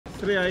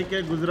Shri I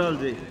के गुजराल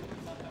जी।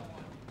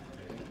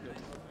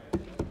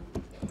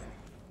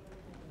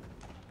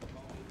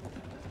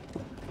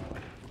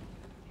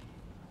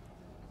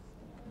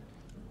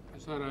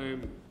 Sir, I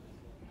am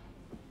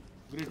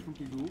grateful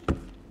to you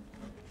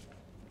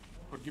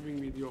for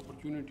giving me the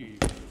opportunity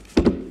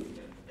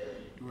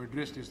to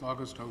address this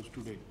August House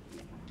today.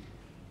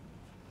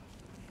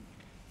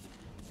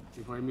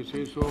 If I may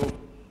say so,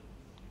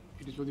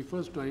 it is for the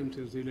first time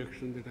since the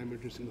election that I am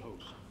addressing the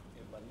House.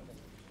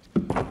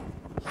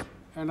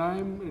 And I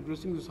am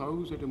addressing this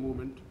House at a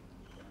moment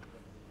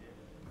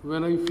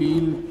when I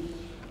feel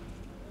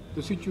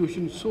the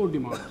situation so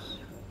demands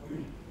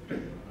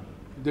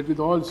that with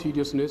all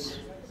seriousness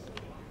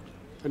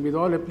and with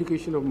all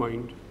application of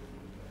mind,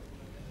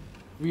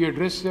 we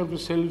address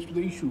ourselves to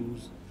the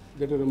issues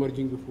that are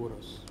emerging before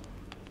us.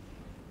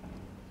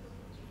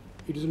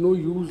 It is no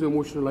use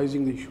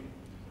emotionalizing the issue.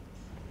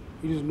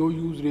 It is no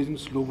use raising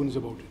slogans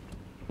about it.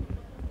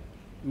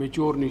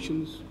 Mature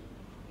nations,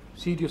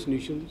 serious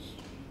nations,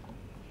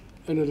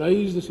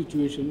 analyze the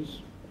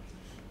situations,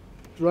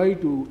 try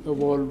to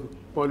evolve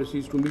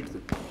policies to meet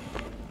them.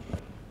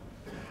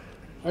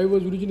 I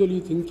was initially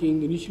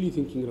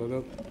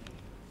thinking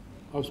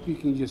of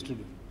speaking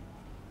yesterday.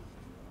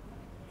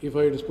 If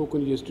I had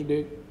spoken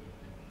yesterday,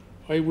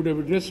 I would have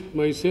addressed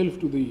myself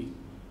to the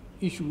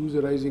issues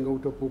arising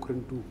out of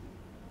Pokhran 2.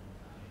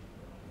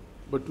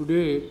 But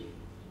today,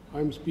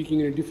 I am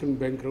speaking in a different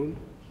background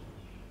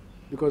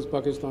because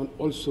Pakistan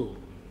also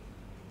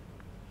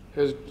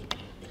has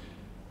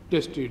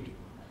tested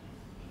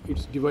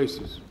its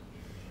devices.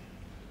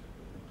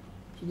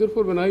 So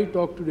therefore, when I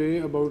talk today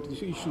about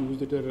these issues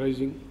that are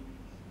arising,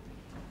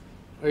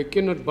 I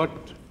cannot but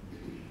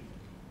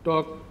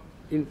talk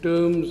in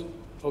terms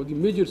of the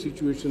major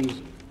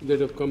situations that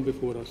have come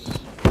before us.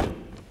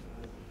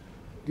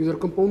 These are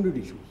compounded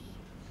issues.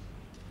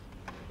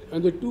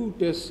 And the two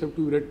tests have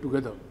to be read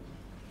together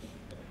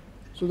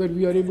so that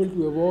we are able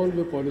to evolve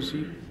a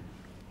policy,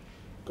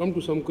 come to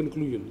some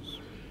conclusions.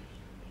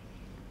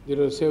 There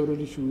are several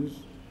issues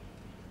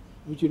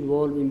which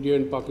involve India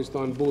and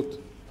Pakistan both.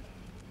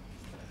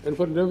 And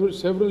for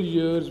several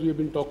years we have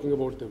been talking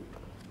about them.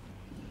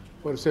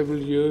 For several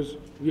years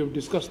we have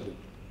discussed them.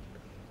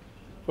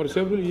 For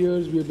several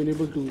years we have been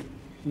able to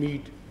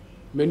meet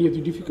many of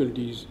the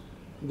difficulties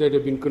that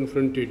have been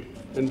confronted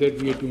and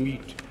that we have to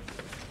meet.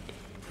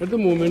 At the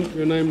moment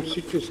when I am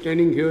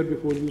standing here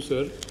before you,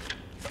 sir,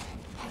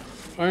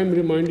 I am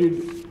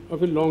reminded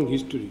of a long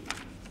history.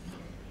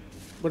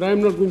 But I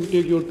am not going to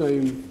take your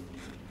time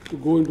to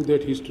go into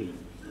that history.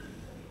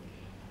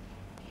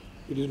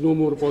 It is no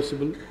more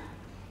possible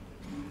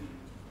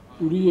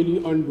to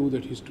really undo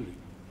that history.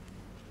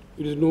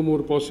 It is no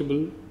more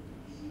possible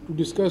to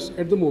discuss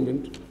at the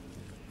moment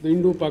the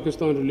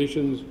Indo-Pakistan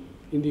relations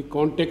in the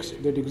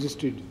context that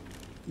existed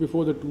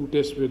before the two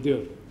tests were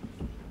there.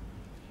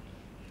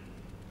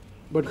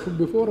 But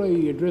before I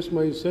address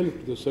myself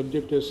to the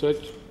subject as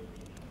such,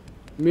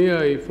 may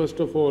I first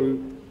of all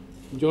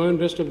join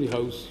the rest of the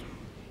House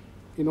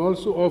in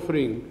also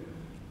offering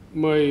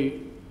my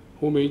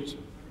homage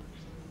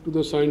to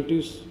the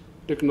scientists,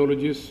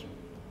 technologists,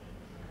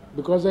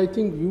 because I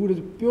think viewed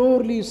as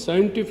purely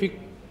scientific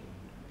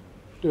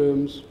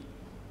terms,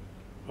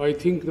 I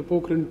think the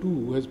Pokhran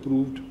 2 has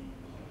proved,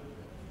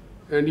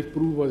 and if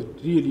proof was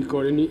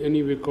really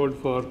anyway called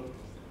for,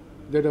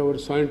 that our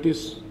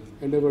scientists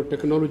and our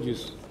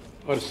technologists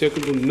are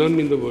second to none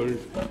in the world,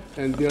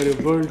 and they are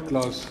a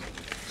world-class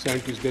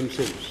scientists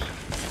themselves.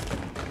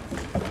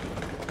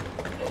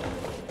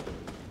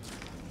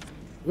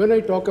 When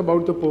I talk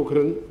about the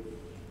Pokhran,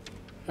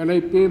 and I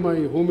pay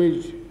my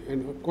homage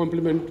and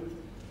compliment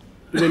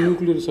to the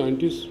nuclear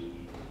scientists,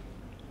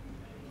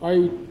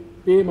 I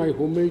pay my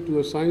homage to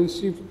the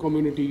scientific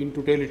community in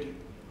totality.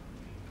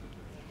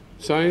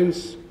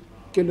 Science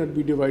cannot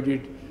be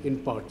divided in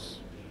parts.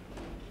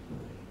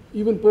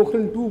 Even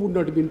Pokhran 2 would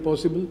not have been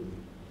possible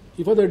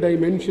if other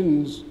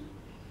dimensions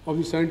of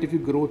the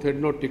scientific growth had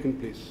not taken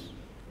place.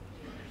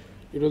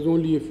 It was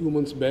only a few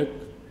months back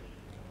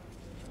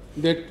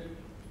that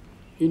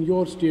in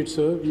your state,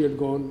 sir, we had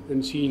gone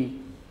and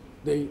seen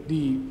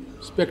the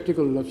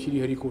spectacle of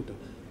Shri I.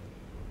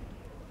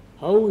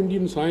 How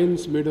Indian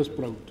science made us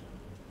proud.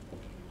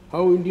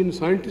 How Indian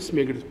scientists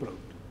made us proud.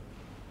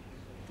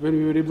 When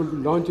we were able to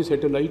launch a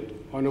satellite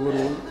on our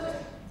own,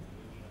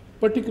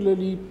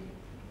 particularly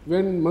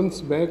when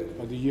months back,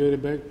 or the year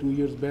back, 2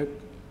 years back,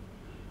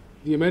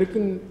 the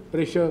American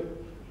pressure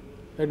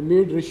had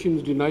made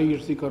Russians deny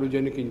it's the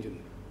cryogenic engine.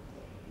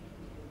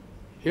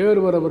 Here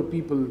were our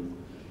people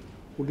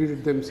who did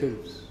it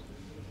themselves,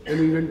 and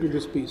we went to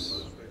the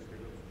space.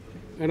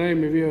 And I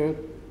am aware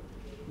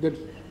that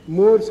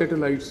more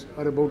satellites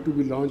are about to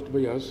be launched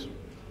by us,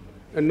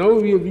 and now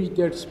we have reached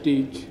that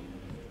stage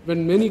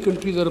when many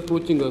countries are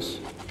approaching us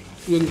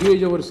to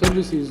engage our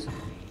services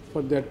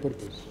for that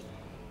purpose.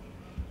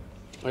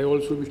 I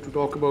also wish to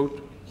talk about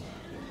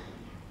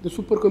the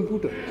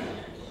supercomputer.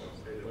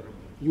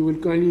 You will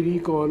kindly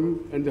recall,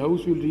 and the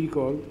House will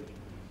recall,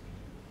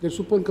 that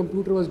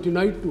supercomputer was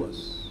denied to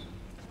us.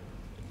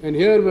 And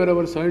here were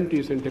our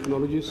scientists and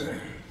technologists.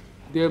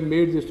 They have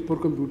made the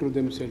supercomputer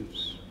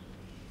themselves.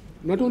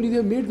 Not only they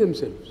have made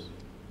themselves,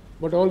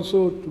 but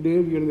also today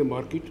we are in the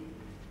market,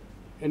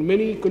 and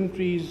many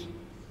countries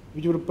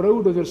which were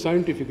proud of their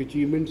scientific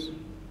achievements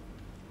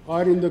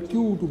are in the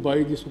queue to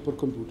buy the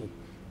supercomputer.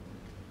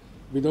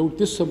 Without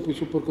this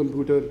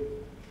supercomputer,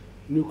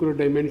 nuclear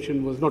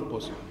dimension was not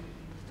possible.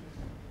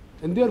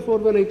 And therefore,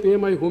 when I pay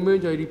my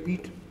homage, I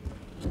repeat,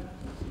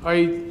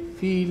 I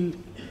feel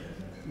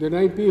that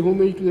I pay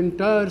homage to the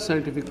entire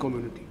scientific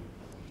community.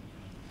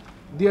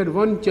 They had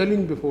one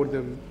challenge before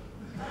them,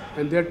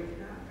 and that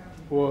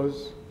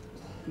was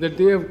that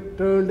they have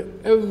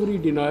turned every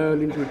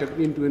denial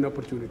into an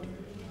opportunity.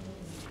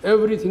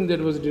 Everything that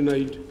was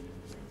denied,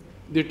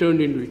 they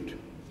turned into it.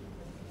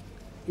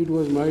 It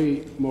was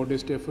my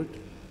modest effort,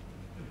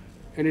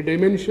 and a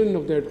dimension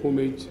of that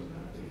homage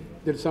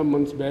that some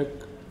months back,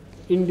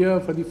 India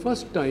for the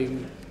first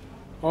time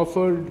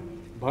offered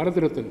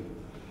Bharat Ratna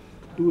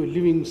to a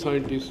living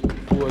scientist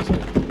who was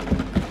here.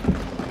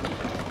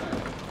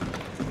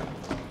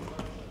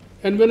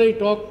 And when I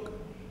talk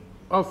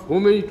of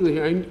homage to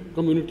the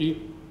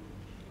community,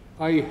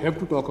 I have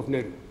to talk of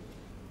Nehru.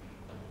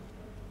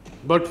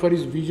 But for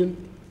his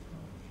vision,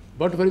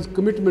 but for his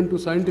commitment to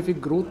scientific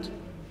growth,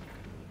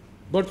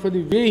 but for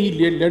the way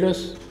he led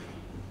us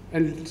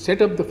and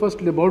set up the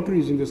first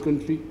laboratories in this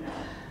country,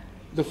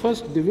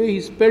 the way he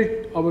spelt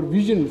our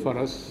vision for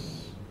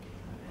us,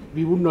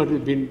 we would not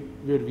have been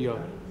where we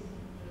are.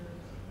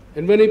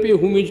 And when I pay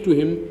homage to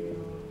him,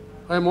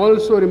 I am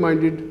also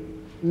reminded,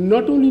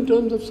 not only in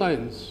terms of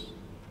science,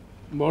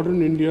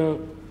 modern India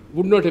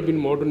would not have been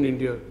modern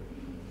India,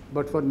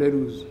 but for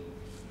Nehru's,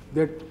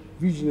 that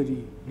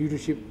visionary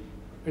leadership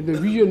and the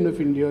vision of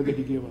India that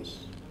he gave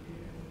us.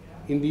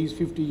 In these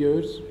 50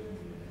 years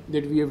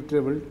that we have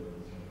travelled,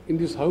 in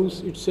this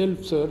house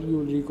itself, sir, you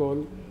will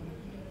recall,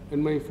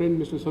 and my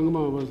friend Mr.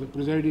 Sangma was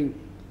presiding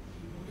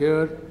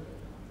here,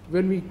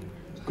 when we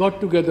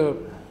got together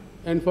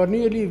and for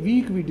nearly a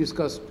week we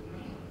discussed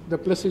the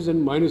pluses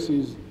and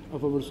minuses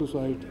of our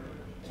society,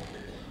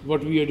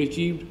 what we had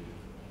achieved,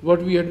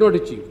 what we had not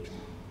achieved.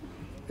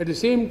 At the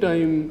same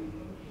time,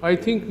 I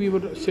think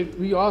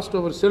we asked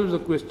ourselves a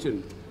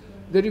question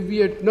that if we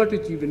had not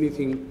achieved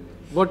anything,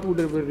 what would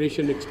our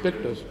nation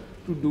expect us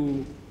to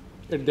do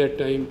at that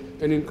time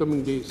and in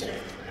coming days?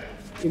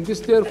 In this,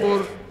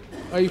 therefore,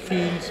 I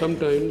feel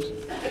sometimes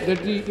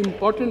that the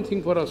important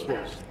thing for us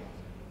was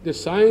the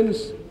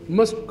science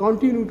must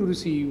continue to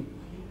receive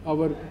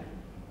our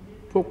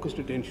focused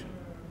attention.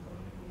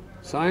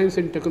 Science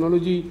and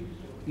technology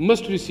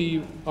must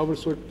receive our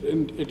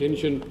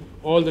attention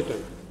all the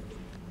time.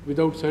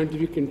 Without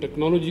scientific and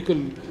technological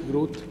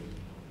growth,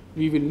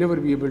 we will never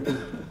be able to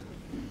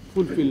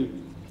fulfill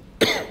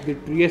the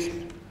trieste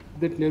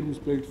that Nehru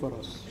spelled for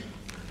us.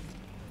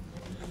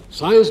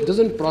 Science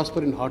doesn't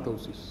prosper in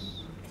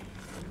hothouses.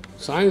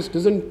 Science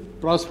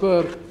doesn't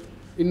prosper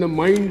in the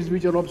minds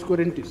which are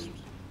obscurantists.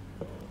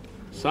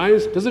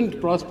 Science doesn't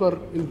prosper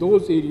in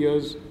those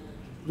areas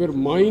where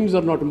minds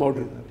are not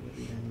modern.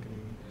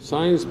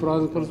 Science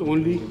prospers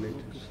only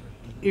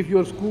if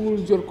your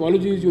schools, your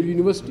colleges, your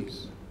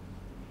universities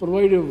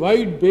provide a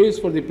wide base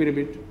for the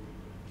pyramid,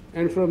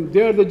 and from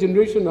there the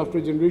generation after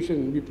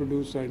generation we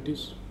produce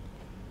scientists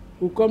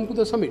who come to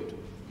the summit,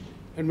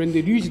 and when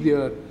they reach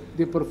there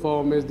they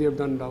perform as they have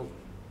done now.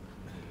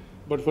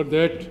 But for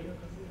that,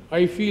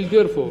 I feel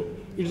therefore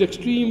it is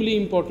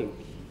extremely important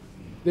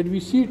that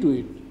we see to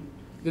it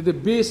that the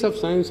base of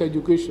science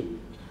education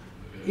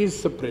is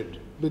separate.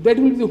 That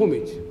will be the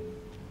homage.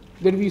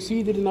 That we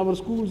see that in our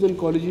schools and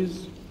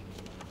colleges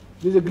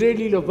there is a great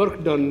deal of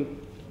work done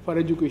for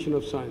education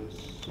of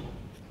science.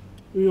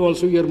 We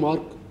also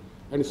earmark,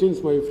 and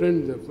since my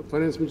friend, the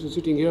finance minister is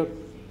sitting here,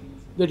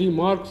 that he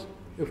marks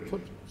a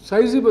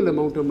sizable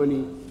amount of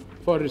money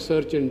for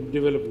research and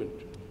development.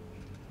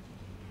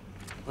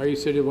 I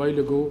said a while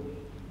ago,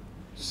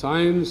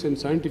 science and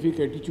scientific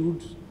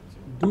attitudes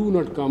do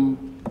not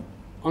come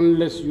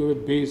unless you have a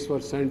base for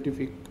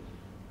scientific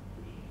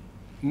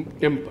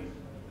temper.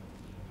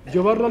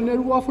 Jawaharlal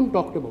Nehru often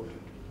talked about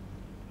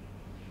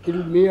it.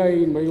 May I,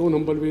 in my own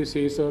humble way,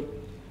 say, sir,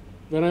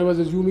 when I was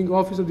assuming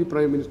office of the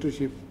Prime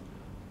Ministership,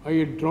 I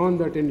had drawn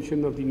the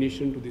attention of the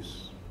nation to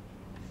this.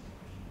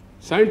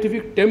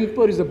 Scientific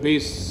temper is a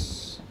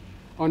base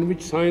on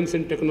which science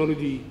and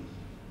technology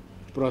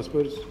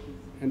prospers,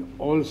 and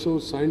also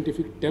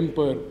scientific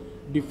temper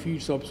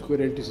defeats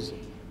obscuranticism,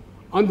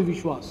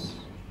 andhvishwas.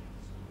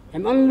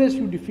 And unless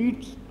you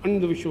defeat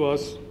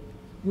andhvishwas,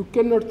 you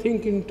cannot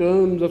think in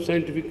terms of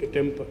scientific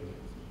temper.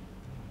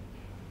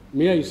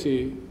 May I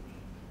say,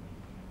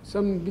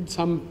 with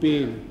some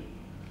pain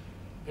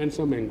and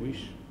some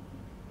anguish,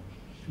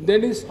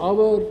 that is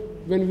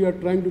when we are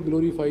trying to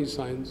glorify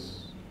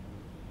science,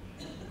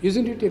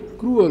 isn't it a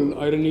cruel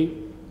irony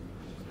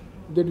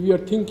that we are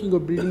thinking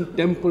of building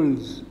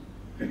temples,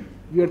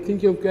 we are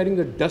thinking of carrying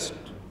the dust,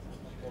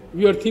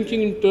 we are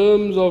thinking in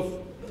terms of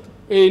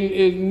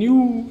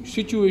new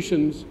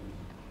situations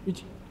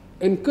which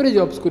encourage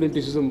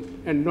obscuranticism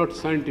and not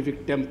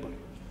scientific temper.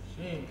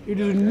 It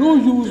is no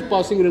use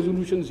passing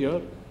resolutions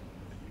here.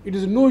 It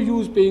is no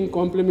use paying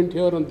compliment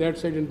here on that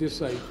side and this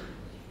side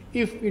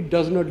if it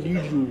does not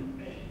lead you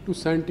to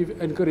scientific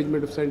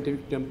encouragement of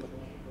scientific temper.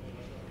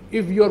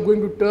 If you are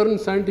going to turn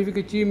scientific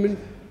achievement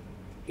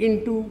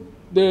into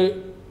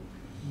the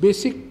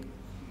basic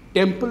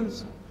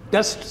temples,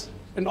 dusts,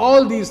 and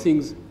all these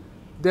things,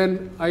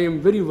 then I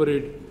am very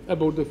worried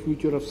about the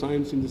future of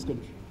science in this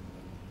country.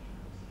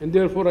 And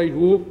therefore I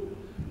hope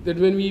that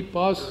when we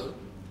pass,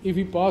 if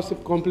we pass a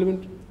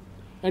compliment,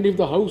 and if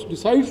the House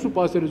decides to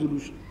pass a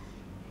resolution,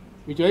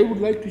 which I would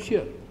like to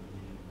share,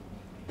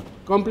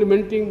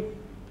 complimenting,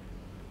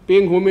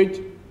 paying homage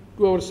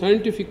to our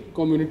scientific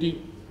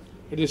community,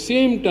 at the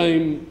same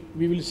time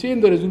we will say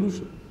in the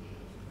resolution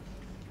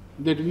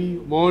that we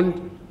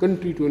want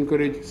country to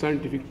encourage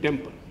scientific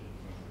temper.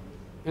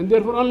 And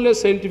therefore,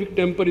 unless scientific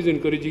temper is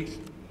encouraged,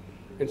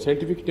 and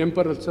scientific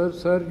temper,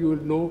 sir, you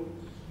will know,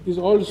 is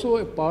also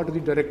a part of the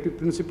directive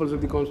principles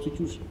of the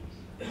Constitution.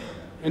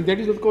 And that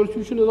is what the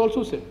Constitution has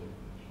also said.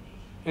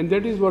 And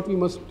that is what we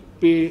must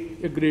pay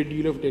a great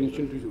deal of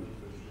attention to you.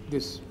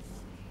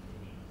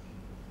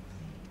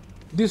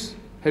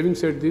 Having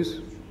said this,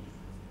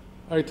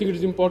 I think it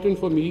is important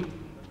for me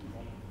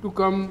to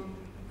come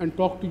and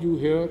talk to you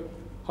here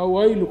how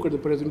I look at the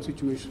present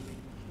situation.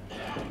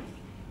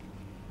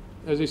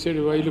 As I said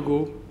a while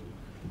ago,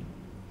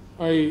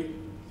 I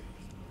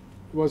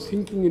was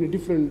thinking in a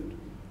different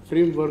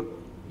framework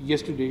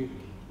yesterday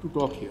to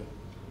talk here.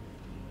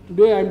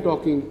 Today I am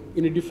talking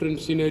in a different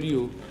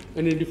scenario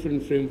and a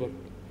different framework.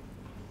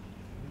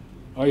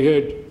 I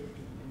had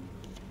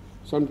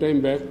some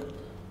time back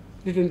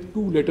written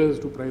 2 letters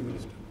to Prime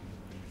Minister.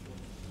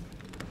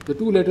 The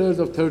 2 letters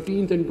of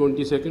 13th and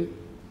 22nd,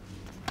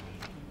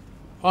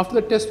 after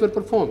the tests were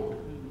performed.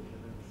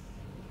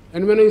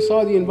 And when I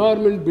saw the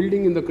environment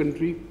building in the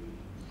country,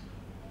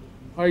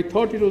 I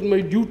thought it was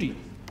my duty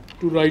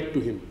to write to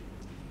him.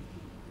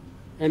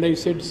 And I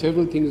said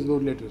several things in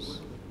those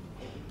letters.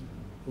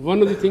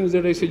 One of the things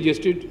that I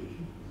suggested,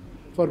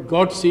 for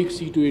God's sake,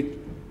 see to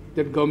it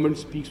that government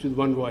speaks with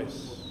one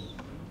voice.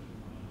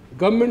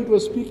 Government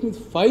was speaking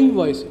with 5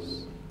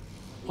 voices,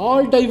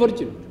 all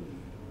divergent,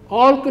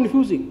 all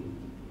confusing,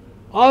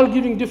 all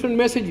giving different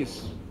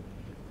messages.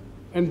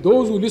 And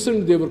those who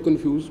listened, they were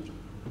confused.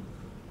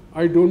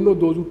 I don't know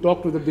those who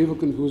talked whether they were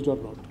confused or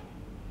not.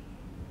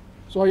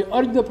 So I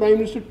urged the Prime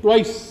Minister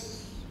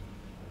twice,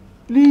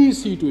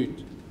 please see to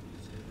it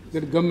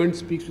that government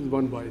speaks with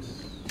one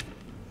voice.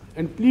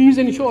 And please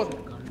ensure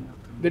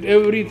that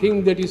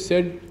everything that is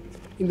said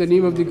in the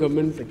name of the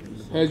government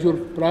has your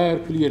prior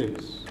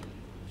clearance,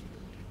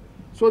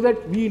 so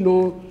that we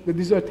know that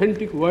this is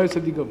authentic voice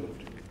of the government.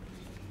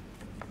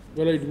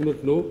 Well, I do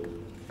not know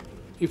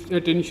if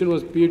attention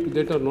was paid to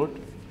that or not,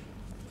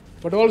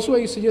 but also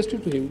I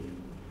suggested to him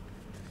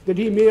that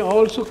he may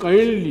also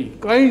kindly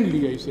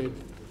I said,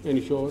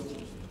 ensure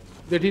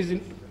that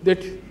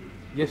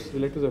yes, the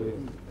letters are here.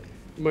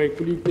 My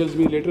colleague tells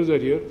me letters are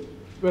here.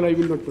 Well, I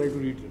will not try to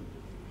read them.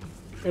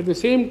 At the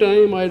same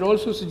time, I had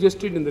also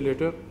suggested in the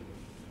letter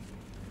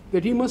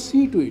that he must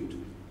see to it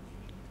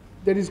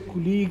that his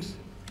colleagues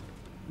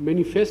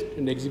manifest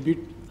and exhibit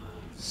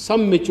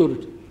some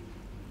maturity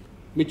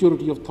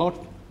of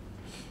thought,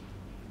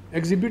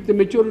 exhibit the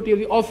maturity of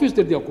the office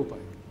that they occupy,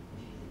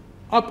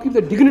 upkeep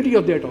the dignity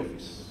of that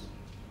office,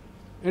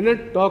 and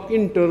not talk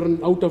in turn,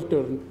 out of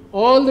turn,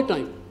 all the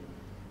time,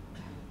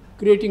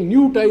 creating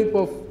new type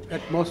of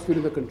atmosphere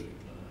in the country.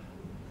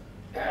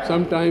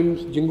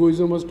 Sometimes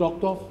jingoism was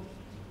talked of,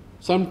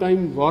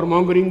 sometimes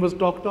warmongering was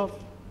talked of,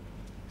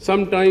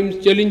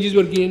 sometimes challenges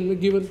were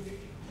given,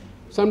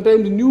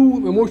 sometimes new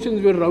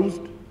emotions were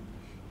roused,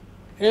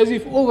 as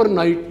if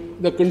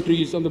overnight the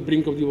country is on the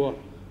brink of the war.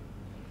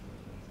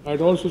 I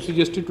had also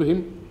suggested to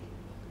him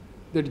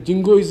that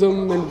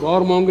jingoism and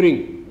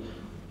warmongering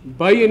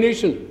by a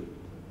nation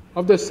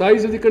of the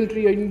size of the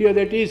country India,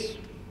 that is,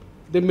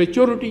 the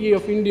maturity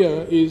of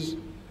India is,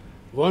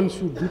 once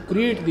you do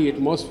create the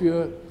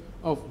atmosphere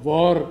of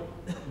war,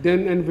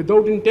 then and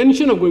without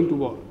intention of going to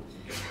war,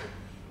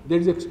 that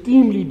is an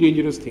extremely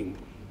dangerous thing.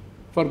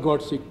 For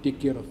God's sake, take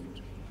care of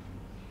it.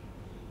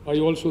 I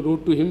also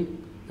wrote to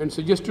him and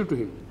suggested to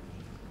him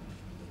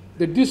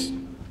that these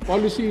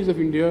policies of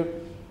India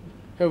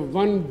have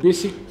one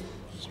basic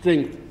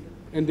strength,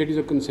 and that is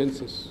a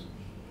consensus.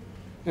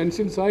 And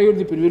since I had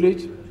the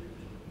privilege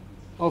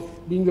of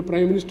being the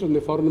Prime Minister and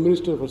the Foreign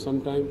Minister for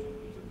some time,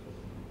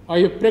 I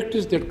have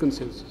practiced that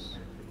consensus.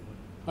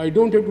 I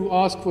don't have to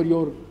ask for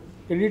your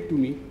credit to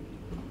me,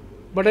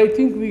 but I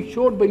think we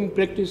showed by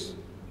practice,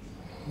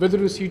 whether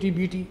it was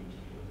CTBT,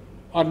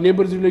 our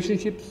neighbors'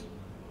 relationships,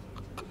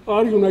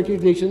 our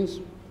United Nations,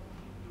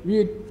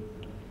 we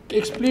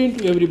explained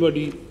to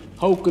everybody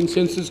how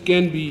consensus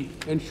can be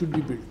and should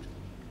be built.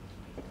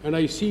 And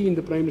I see in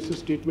the Prime Minister's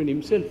statement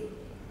himself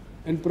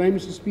and Prime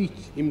Minister's speech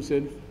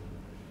himself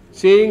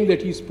saying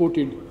that he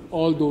supported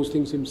all those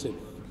things himself.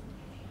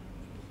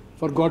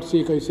 For God's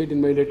sake, I said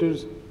in my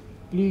letters,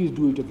 please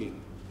do it again.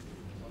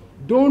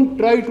 Don't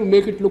try to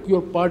make it look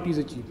your party's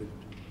achievement.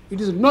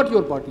 It is not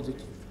your party's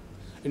achievement.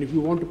 And if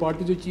you want a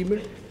party's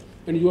achievement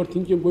and you are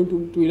thinking of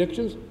going to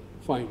elections,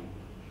 fine.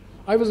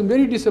 I was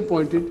very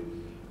disappointed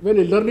when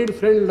a learned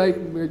friend like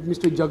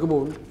Mr.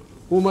 Jagmohan,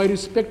 whom I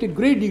respect a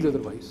great deal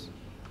otherwise,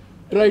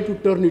 tried to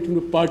turn it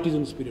into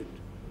partisan spirit.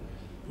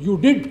 You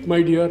did,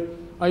 my dear.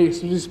 I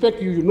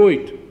respect you, you know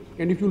it.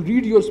 And if you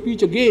read your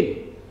speech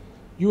again,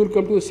 you will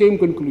come to the same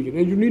conclusion,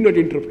 and you need not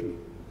interrupt me.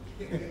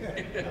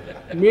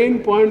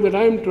 Main point that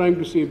I am trying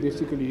to say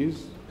basically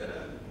is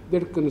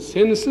that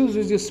consensus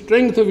is the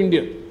strength of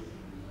India.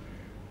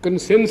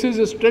 Consensus is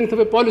the strength of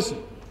a policy.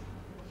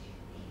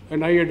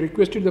 And I had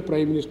requested the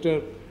Prime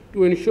Minister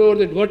to ensure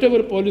that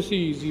whatever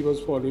policies he was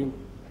following,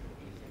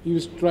 he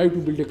was trying to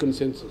build a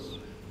consensus.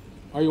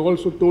 I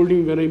also told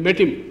him when I met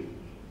him,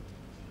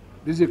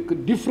 there is a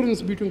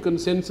difference between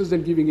consensus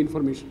and giving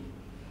information.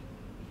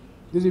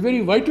 There is a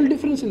very vital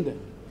difference in that.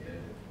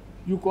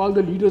 You call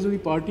the leaders of the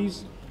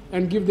parties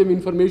and give them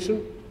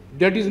information,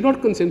 that is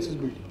not consensus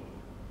building.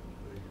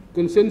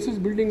 Consensus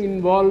building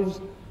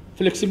involves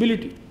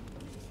flexibility.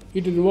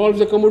 It involves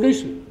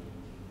accommodation.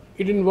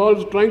 It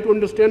involves trying to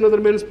understand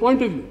other man's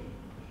point of view.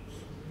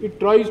 It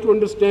tries to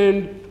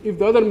understand if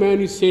the other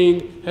man is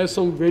saying has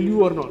some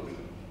value or not.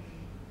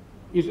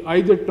 It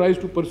either tries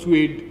to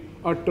persuade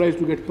or tries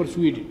to get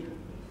persuaded.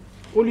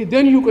 Only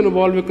then you can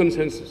evolve a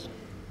consensus.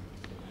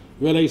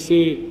 Well, I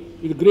say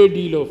with a great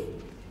deal of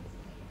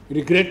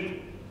regret,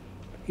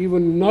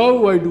 even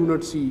now I do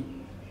not see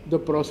the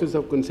process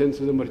of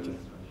consensus emerging.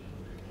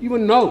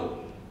 Even now,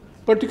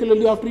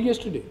 particularly after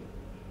yesterday.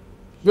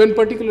 When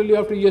particularly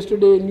after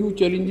yesterday new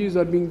challenges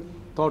are being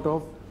thought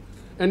of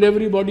and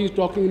everybody is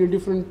talking in a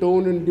different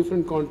tone and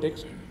different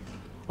context,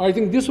 I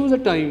think this was a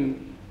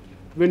time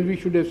when we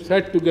should have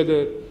sat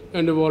together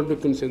and evolved a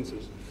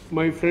consensus.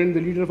 My friend, the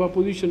leader of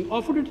opposition,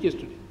 offered it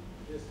yesterday.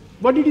 Yes.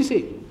 What did he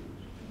say?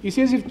 He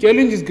says if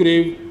challenge is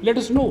grave, let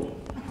us know.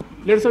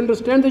 Let us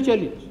understand the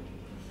challenge.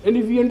 And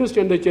if we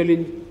understand the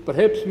challenge,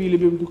 perhaps we will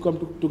be able to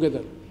come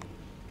together.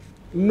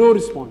 No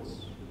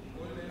response.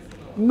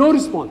 No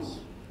response.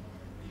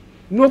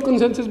 No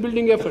consensus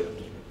building effort.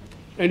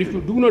 And if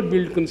you do not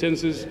build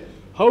consensus,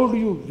 how do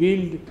you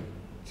wield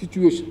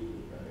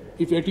situation?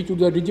 If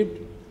attitudes are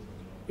rigid,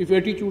 if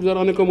attitudes are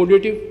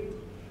unaccommodative,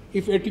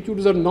 if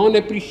attitudes are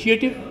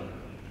non-appreciative,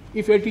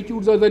 if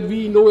attitudes are that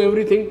we know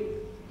everything,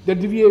 that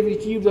we have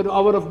achieved an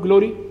hour of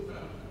glory,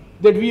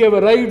 that we have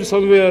arrived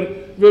somewhere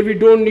where we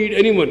don't need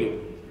any money,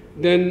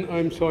 then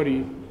I'm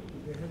sorry,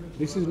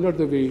 this is not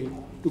the way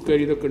to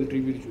carry the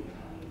country with you.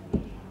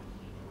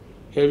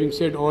 Having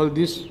said all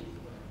this,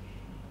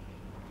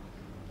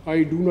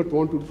 I do not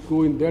want to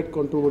go in that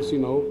controversy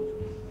now,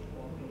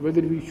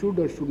 whether we should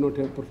or should not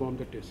have performed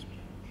the test.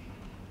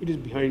 It is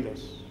behind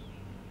us.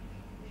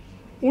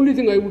 Only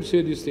thing I would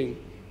say this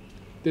thing,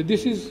 that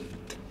this is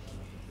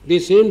the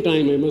same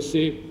time, I must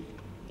say,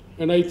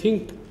 and I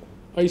think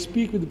I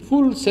speak with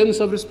full sense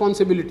of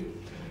responsibility,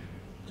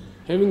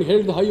 having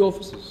held the high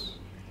offices.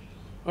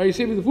 I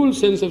say with full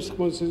sense of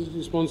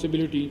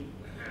responsibility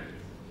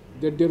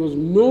that there was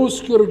no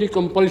security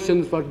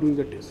compulsion for doing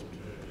the test.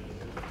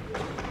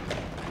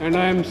 And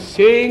I am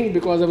saying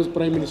because I was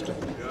Prime Minister.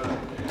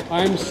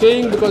 I am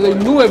saying because I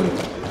knew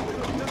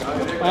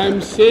everything. I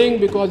am saying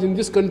because in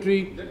this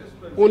country,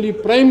 only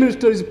Prime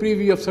Minister is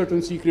privy of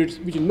certain secrets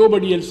which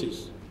nobody else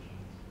is.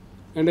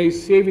 And I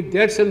say with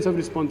that sense of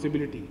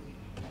responsibility,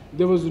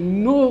 there was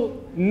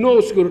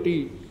no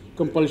security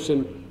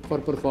compulsion for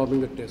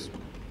performing the test.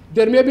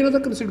 There may have been other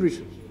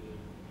considerations.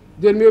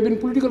 There may have been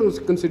political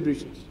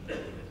considerations.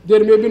 There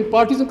may have been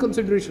partisan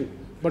consideration,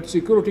 but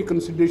security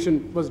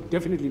consideration was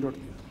definitely not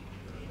there.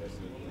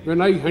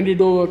 When I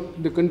handed over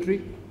the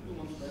country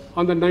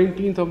on the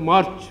 19th of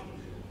March,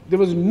 there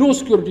was no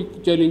security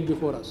challenge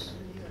before us.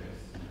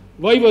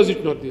 Why was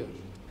it not there?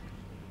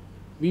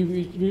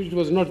 It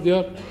was not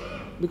there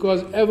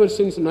because ever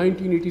since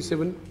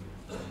 1987,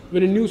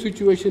 when a new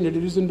situation had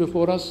arisen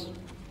before us,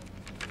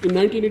 in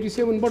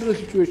 1987, what was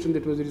the situation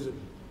that was arisen?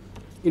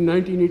 In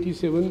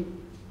 1987,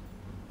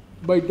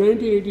 by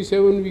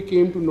 1987, we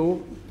came to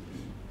know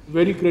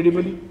very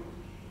credibly,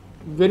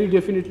 very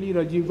definitely,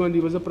 Rajiv Gandhi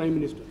was the Prime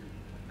Minister.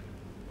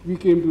 We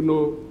came to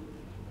know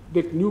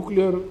that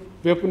nuclear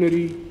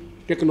weaponry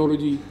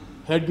technology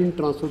had been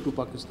transferred to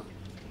Pakistan.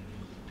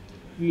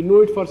 We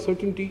know it for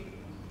certainty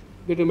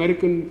that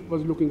American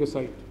was looking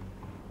aside.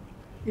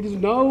 It is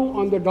now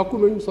on the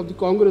documents of the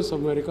Congress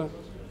of America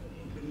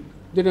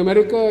that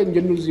America in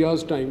General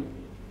Zia's time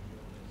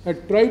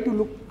had tried to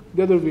look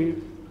the other way,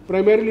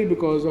 primarily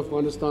because of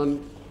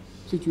Afghanistan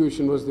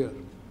situation was there.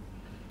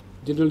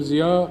 General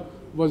Zia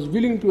was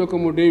willing to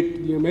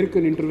accommodate the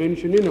American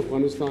intervention in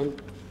Afghanistan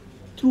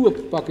through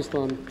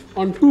Pakistan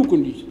on two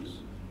conditions.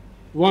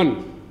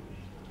 One,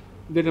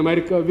 that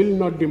America will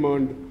not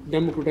demand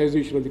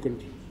democratization of the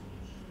country.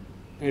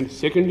 And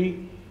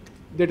secondly,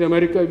 that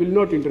America will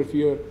not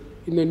interfere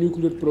in the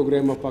nuclear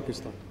program of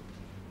Pakistan.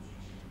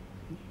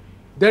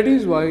 That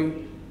is why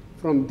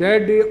from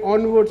that day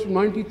onwards,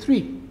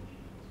 93,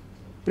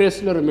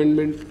 Pressler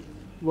Amendment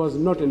was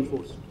not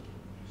enforced.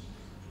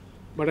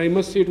 But I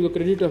must say to the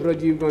credit of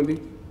Rajiv Gandhi,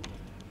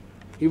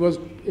 He was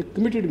a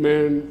committed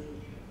man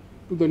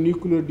to the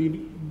nuclear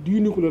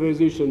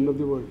denuclearization of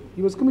the world.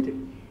 He was committed.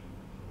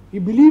 He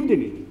believed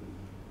in it.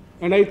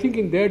 And I think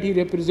in that he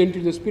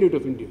represented the spirit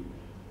of India.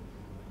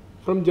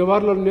 From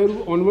Jawaharlal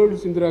Nehru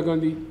onwards, Indira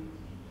Gandhi,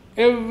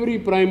 every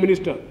prime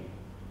minister,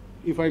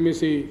 if I may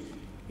say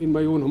in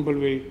my own humble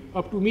way,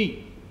 up to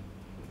me,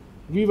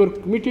 we were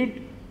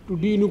committed to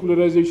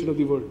denuclearization of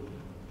the world.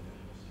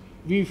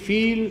 We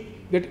feel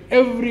that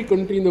every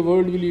country in the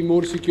world will be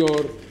more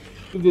secure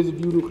if there is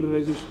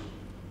denuclearization.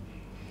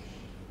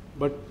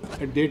 But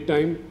at that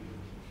time,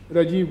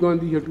 Rajiv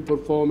Gandhi had to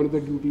perform another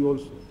duty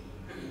also.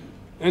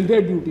 And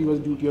that duty was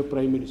duty of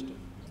Prime Minister.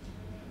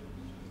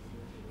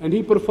 And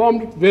he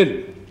performed it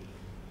well.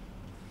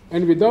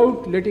 And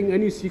without letting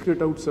any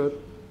secret out, sir,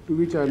 to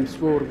which I am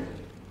sworn,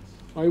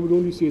 I would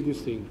only say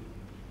this thing,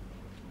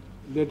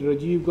 that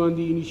Rajiv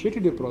Gandhi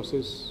initiated a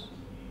process,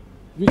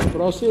 which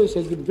process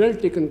has been well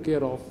taken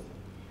care of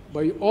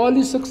by all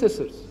his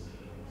successors.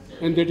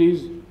 And that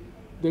is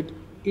that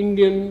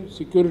Indian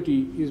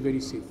security is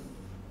very safe.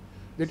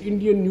 That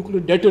Indian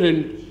nuclear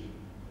deterrent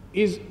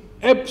is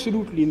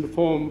absolutely in the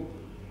form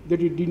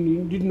that it did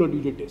not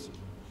need a test.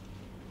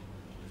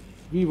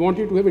 We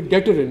wanted to have a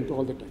deterrent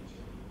all the time.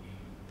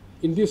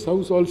 In this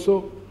house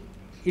also,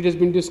 it has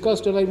been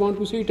discussed, and I want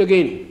to say it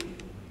again.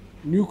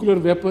 Nuclear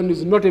weapon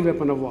is not a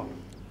weapon of war.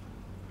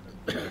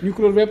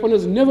 Nuclear weapon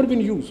has never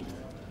been used.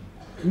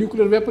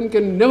 Nuclear weapon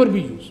can never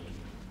be used.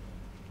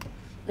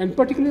 And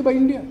particularly by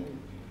India.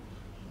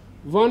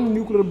 One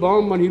nuclear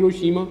bomb on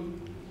Hiroshima,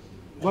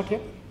 what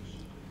happened?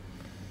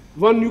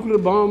 One nuclear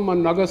bomb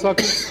on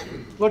Nagasaki,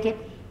 what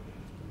happened?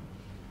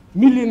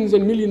 Millions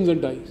and millions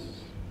of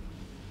dies.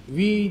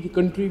 We, the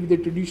country with a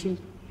tradition,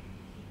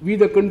 we,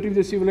 the country with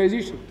a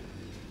civilization,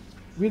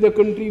 we, the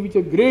country with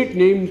a great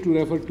name to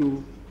refer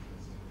to,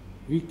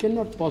 we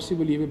cannot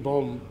possibly have a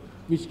bomb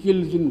which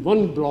kills in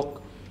one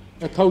block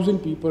 1,000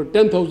 people,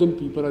 10,000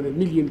 people, or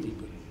 1,000,000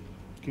 people.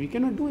 We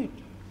cannot do it.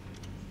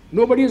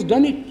 Nobody has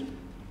done it.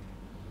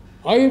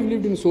 I have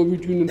lived in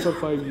Soviet Union for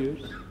 5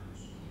 years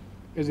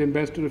as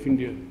ambassador of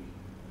India.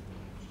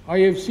 I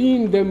have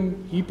seen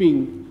them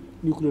heaping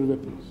nuclear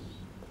weapons.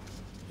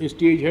 A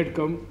stage had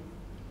come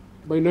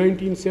by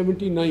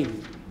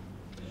 1979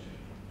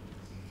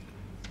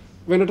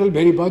 when Atal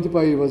Bihari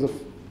Vajpayee was a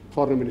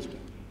foreign minister.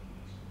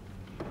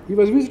 He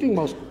was visiting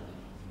Moscow.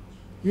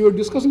 We were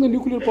discussing the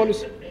nuclear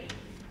policy.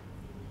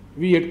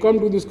 We had come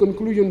to this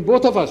conclusion,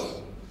 both of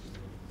us,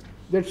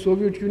 that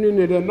Soviet Union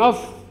had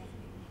enough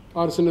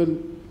arsenal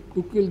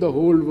to kill the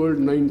whole world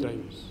 9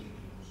 times.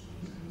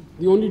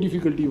 The only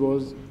difficulty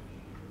was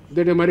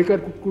that America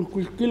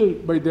could kill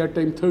by that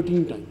time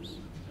 13 times.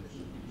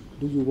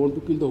 Do you want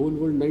to kill the whole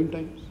world 9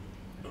 times?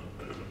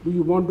 Do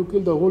you want to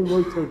kill the whole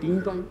world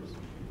 13 times?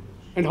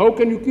 And how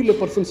can you kill a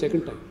person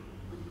second time?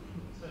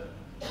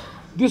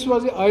 This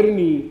was the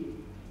irony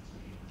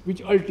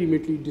which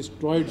ultimately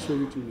destroyed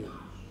Soviet Union.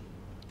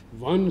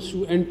 Once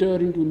you enter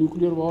into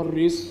nuclear war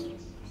race,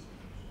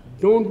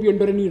 don't be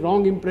under any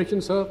wrong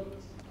impression, sir.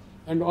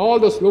 And all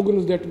the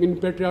slogans that in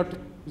patriotic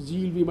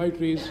zeal we might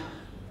raise,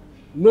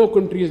 no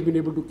country has been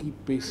able to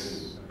keep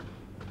pace.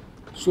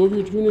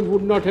 Soviet Union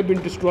would not have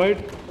been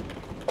destroyed.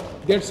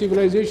 That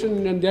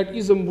civilization and that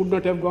ism would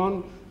not have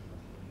gone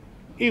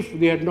if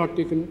they had not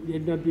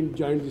been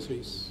joined this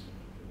race.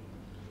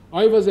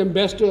 I was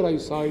ambassador, I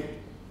saw it,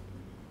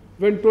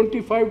 when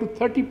 25 to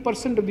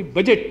 30% of the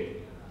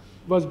budget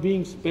was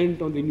being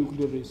spent on the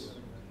nuclear race.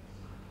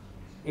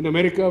 And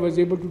America was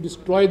able to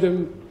destroy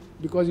them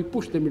because he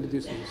pushed them into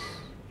this race.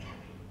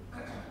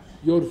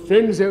 Your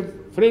friends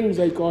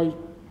I call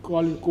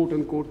it quote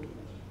unquote,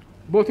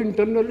 both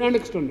internal and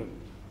external,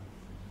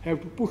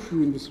 have to push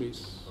you in this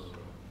race.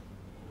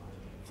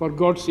 For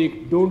God's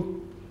sake,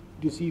 don't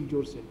deceive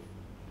yourself.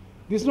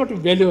 This is not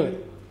valor.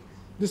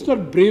 This is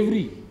not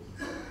bravery.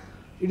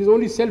 It is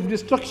only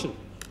self-destruction.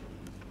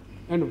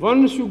 And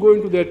once you go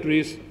into that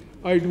race,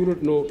 I do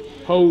not know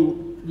how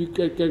we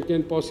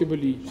can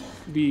possibly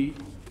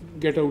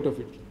get out of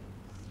it.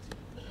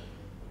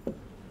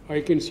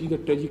 I can see the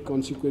tragic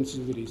consequences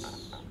of the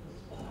race.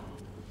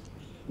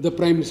 The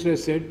Prime Minister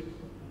has said,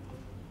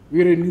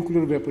 we are a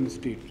nuclear weapon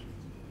state.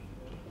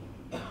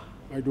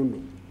 I don't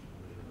know.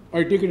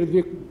 I take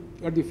it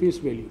at the face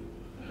value,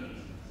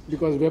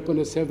 because weapon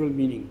has several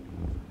meanings.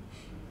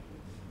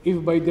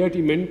 If by that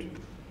he meant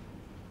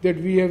that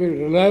we have a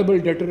reliable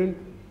deterrent,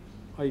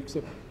 I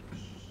accept it.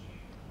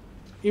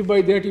 If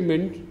by that he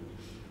meant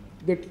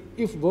that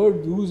if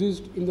word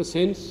used in the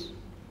sense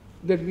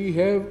that we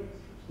have,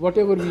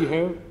 whatever we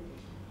have,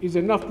 is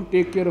enough to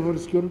take care of our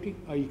security,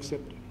 I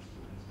accept it.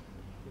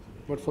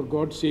 But for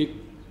God's sake,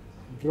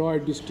 draw a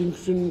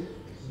distinction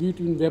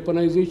between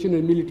weaponization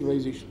and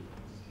militarization.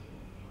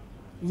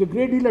 There's a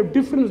great deal of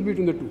difference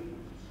between the two.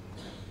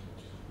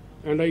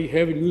 And I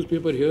have a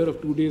newspaper here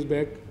of 2 days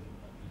back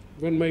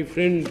when my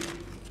friend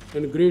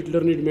and great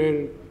learned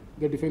man,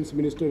 the defense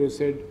minister, has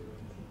said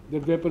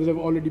that weapons have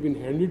already been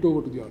handed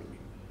over to the army.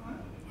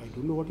 I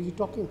don't know what is he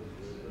talking.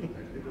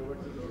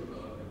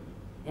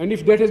 And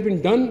if that has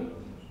been done,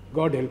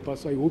 God help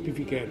us, I hope if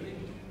he can.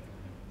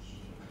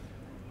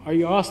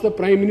 I ask the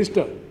Prime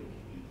Minister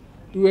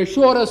to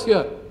assure us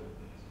here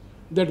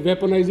that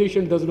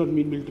weaponization does not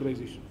mean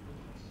militarization.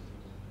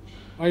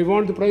 I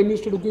want the Prime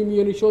Minister to give me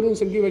an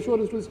assurance and give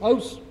assurance to this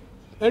House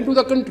and to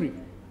the country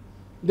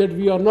that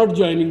we are not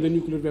joining the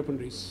nuclear weapon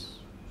race.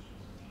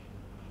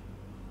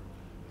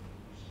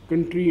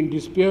 Country in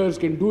despair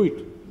can do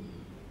it.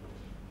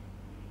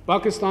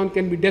 Pakistan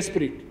can be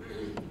desperate.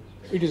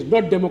 It is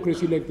not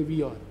democracy like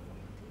we are.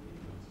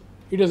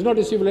 It is not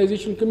a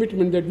civilization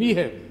commitment that we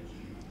have.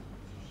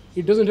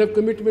 It doesn't have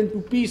commitment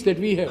to peace that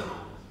we have.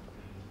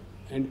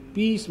 And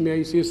peace, may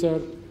I say, sir,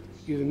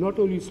 is not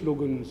only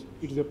slogans,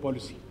 it is a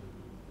policy.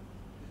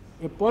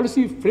 A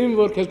policy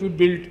framework has to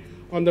be built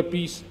on the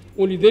peace.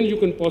 Only then you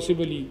can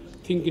possibly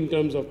think in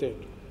terms of that.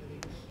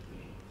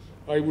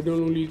 I would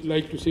only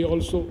like to say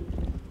also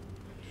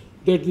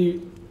that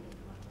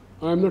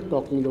I am not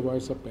talking in the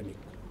voice of panic.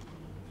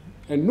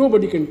 And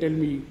nobody can tell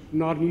me,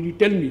 nor need he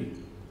tell me,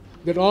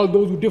 that all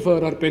those who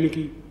differ are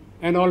panicky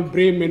and all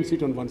brave men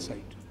sit on one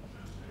side.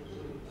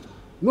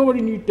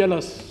 Nobody need tell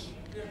us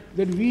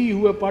that we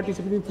who have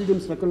participated in freedom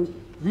struggle,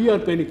 we are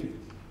panicky.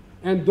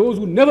 And those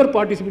who never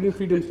participate in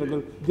freedom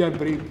struggle, they are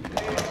brave.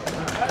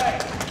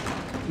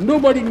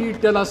 Nobody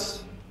need tell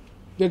us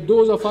that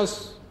those of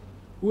us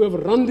who have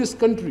run this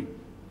country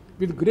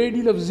with great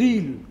deal of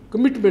zeal,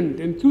 commitment,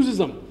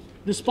 enthusiasm,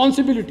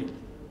 responsibility,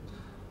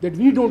 that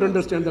we don't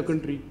understand the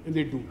country and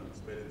they do.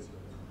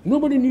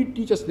 Nobody need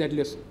teach us that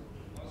lesson.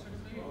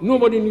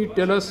 Nobody need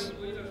tell us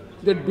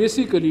that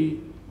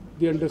basically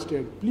they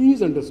understand.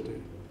 Please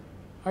understand.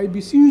 I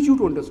beseech you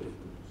to understand.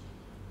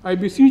 I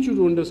beseech you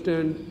to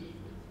understand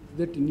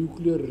that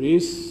nuclear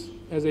race,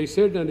 as I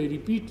said and I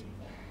repeat,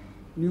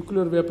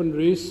 nuclear weapon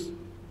race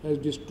has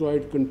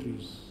destroyed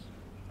countries.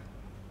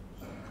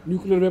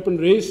 Nuclear weapon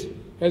race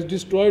has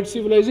destroyed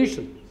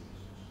civilization.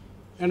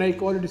 And I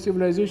call it a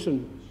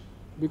civilization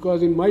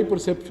because in my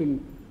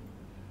perception,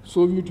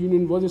 Soviet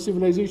Union was a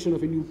civilization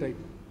of a new type.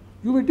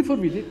 You may differ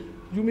with it,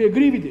 you may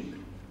agree with it,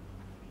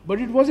 but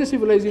it was a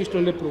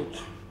civilizational approach.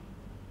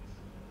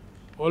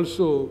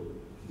 Also,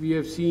 we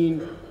have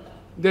seen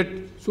that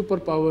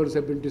superpowers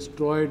have been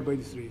destroyed by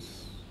this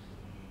race.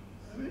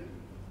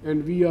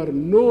 And we are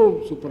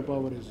no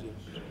superpower as yet.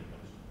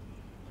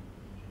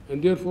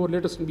 And therefore,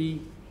 let us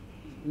be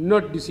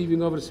not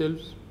deceiving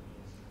ourselves,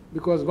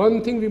 because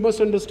one thing we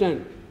must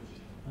understand,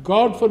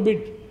 God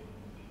forbid,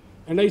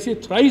 and I say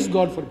thrice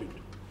God forbid,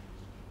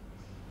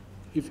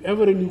 if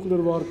ever a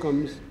nuclear war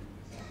comes,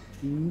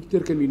 there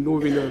can be no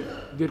winner,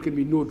 there can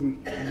be no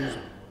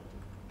loser.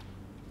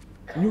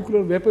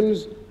 Nuclear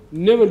weapons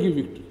never give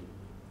victory.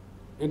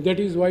 And that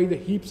is why the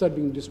heaps are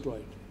being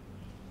destroyed.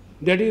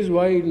 That is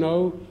why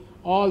now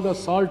all the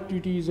SALT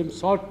treaties and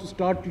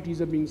START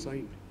treaties are being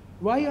signed.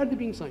 Why are they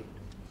being signed?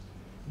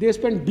 They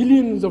spend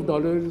billions of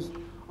dollars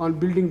on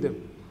building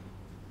them.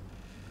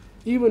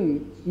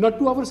 Even not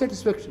to our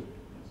satisfaction.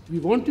 We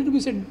wanted to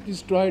be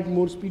destroyed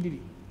more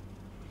speedily.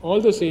 All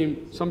the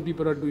same, some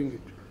people are doing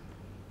it.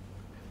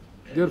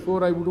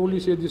 Therefore, I would only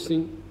say this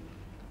thing,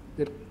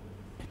 that,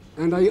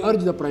 and I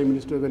urge the Prime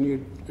Minister when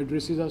he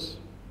addresses us,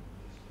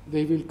 that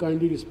he will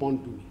kindly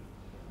respond to me.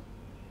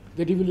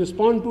 That he will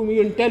respond to me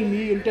and tell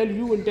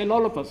you and tell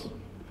all of us,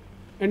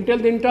 and tell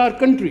the entire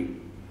country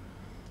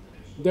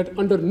that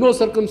under no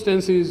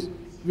circumstances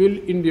will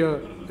India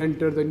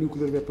enter the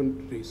nuclear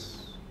weapon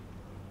race.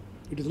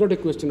 It is not a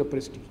question of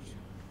prestige.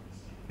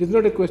 It is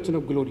not a question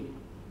of glory.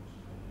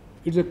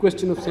 It is a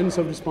question of sense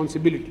of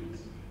responsibility.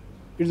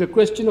 It is a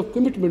question of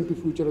commitment to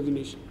the future of the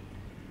nation.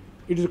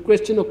 It is a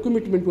question of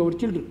commitment to our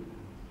children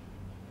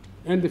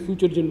and the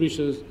future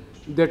generations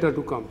that are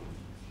to come.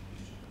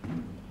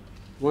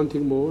 One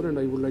thing more, and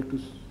I would like to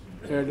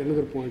add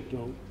another point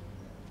now.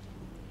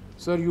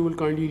 Sir, you will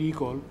kindly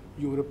recall,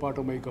 you were a part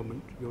of my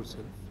government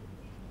yourself.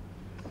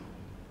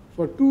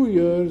 For 2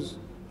 years,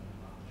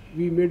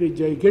 we made a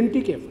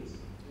gigantic effort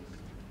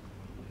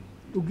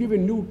to give a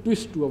new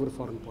twist to our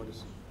foreign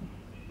policy.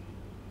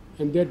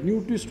 And that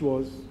new twist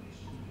was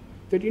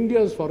that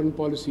India's foreign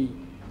policy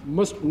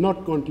must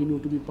not continue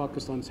to be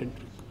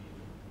Pakistan-centric.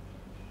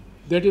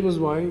 That was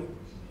why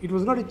it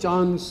was not a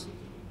chance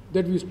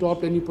that we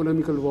stopped any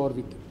polemical war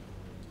with them.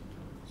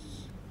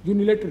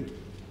 Unilaterally.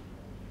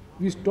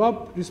 We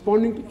stopped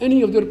responding to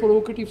any of their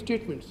provocative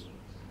statements.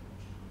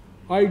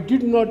 I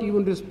did not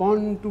even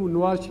respond to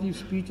Nawaz Sharif's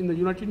speech in the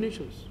United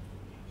Nations.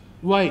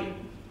 Why?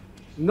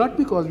 Not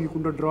because we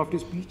could not draft a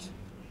speech,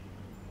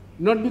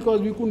 not because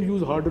we couldn't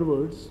use harder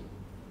words,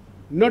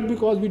 not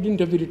because we didn't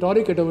have the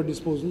rhetoric at our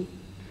disposal,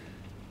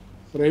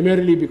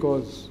 primarily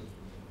because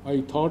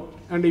I thought,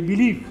 and I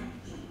believe,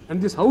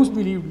 and this House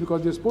believed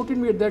because they supported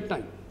me at that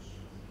time,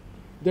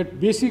 that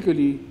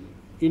basically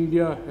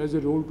India has a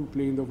role to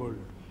play in the world.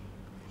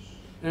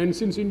 And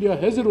since India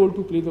has a role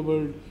to play in the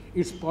world,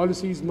 its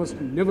policies must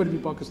never be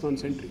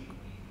Pakistan-centric.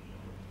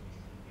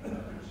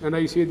 And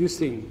I say this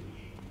thing,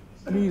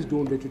 please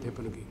don't let it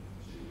happen again.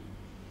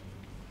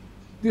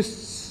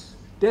 This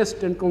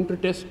test and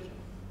counter-test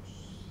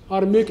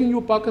are making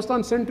you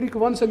Pakistan-centric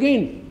once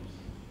again.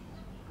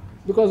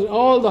 Because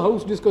all the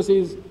House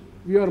discusses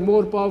we are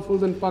more powerful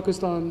than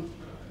Pakistan,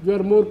 we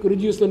are more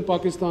courageous than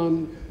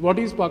Pakistan. What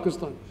is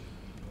Pakistan?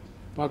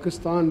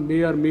 Pakistan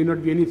may or may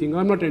not be anything.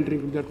 I'm not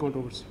entering into that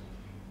controversy.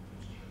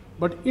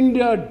 But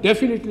India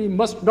definitely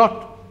must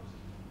not,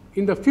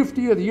 in the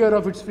 50th year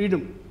of its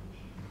freedom,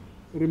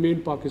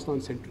 remain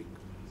Pakistan-centric.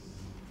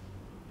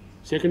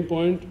 Second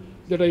point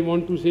that I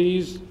want to say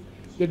is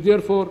that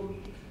therefore,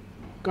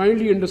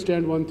 kindly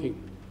understand one thing.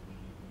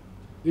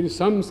 There is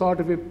some sort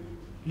of a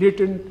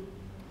latent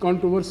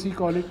controversy,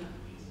 call it,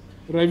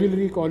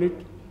 rivalry, call it,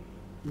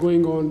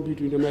 going on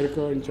between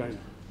America and China.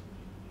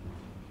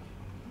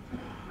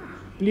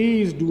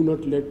 Please do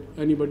not let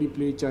anybody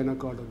play China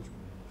card on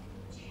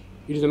you.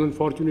 It is an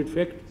unfortunate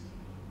fact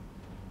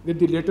that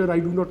the letter, I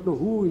do not know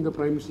who in the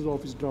Prime Minister's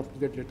office drafted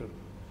that letter,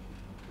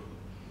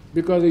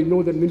 because I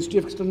know that Ministry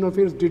of External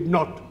Affairs did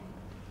not.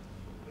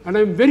 And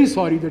I am very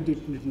sorry that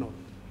it did not,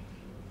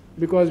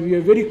 because we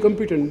are very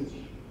competent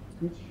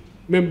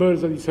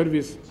members of the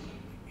service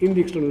in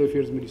the External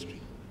Affairs Ministry.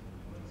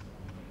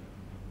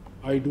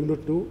 I do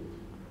not know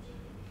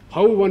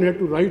how one had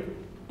to write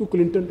to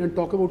Clinton and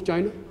talk about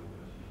China,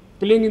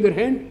 playing in their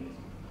hand,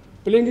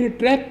 playing in a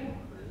trap.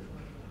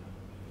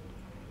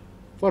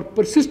 For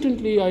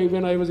persistently,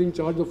 when I was in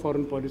charge of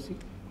foreign policy,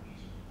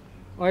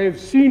 I have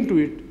seen to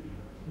it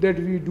that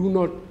we do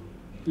not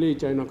play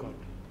China card,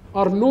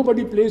 or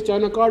nobody plays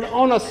China card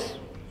on us,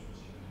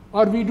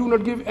 or we do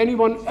not give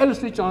anyone else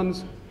the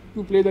chance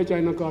to play the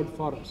China card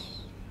for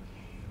us.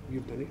 We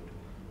have done it.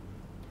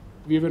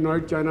 We have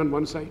annoyed China on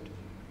one side.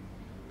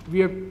 We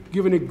have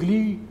given a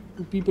glee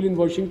to people in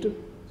Washington,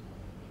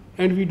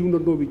 and we do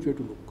not know which way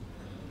to look.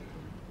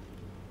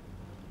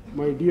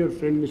 My dear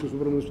friend Mr.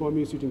 Subramanian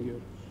Swamy is sitting here.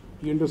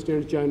 He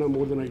understands China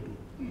more than I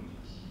do.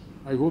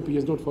 I hope he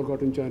has not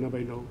forgotten China by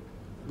now,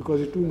 because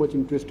he's too much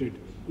interested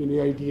in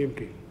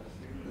AIDMK.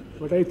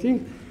 But I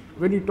think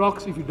when he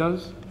talks, if he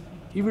does,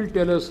 he will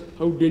tell us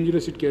how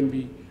dangerous it can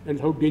be and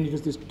how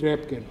dangerous this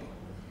trap can be.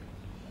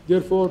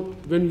 Therefore,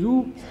 when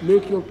you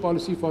make your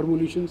policy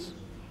formulations,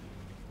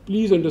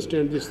 please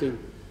understand this thing,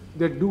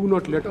 that do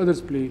not let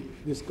others play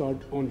this card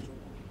on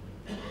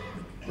you.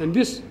 And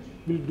this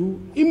will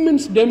do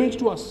immense damage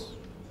to us.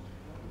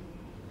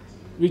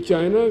 With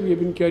China, we have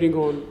been carrying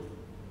on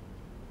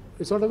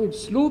a sort of a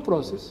slow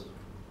process,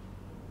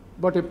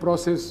 but a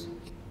process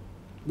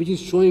which is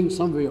showing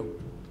some way out.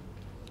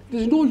 There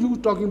is no use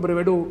talking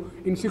bravado.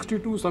 In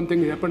 62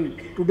 something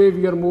happened. Today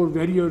we are more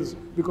warriors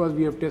because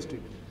we have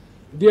tested.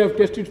 They have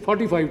tested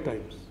 45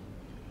 times.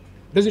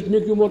 Does it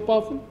make you more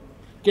powerful?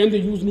 Can they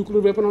use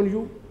nuclear weapon on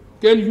you?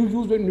 Can you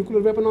use a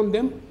nuclear weapon on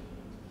them?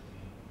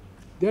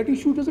 That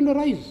issue doesn't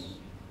arise.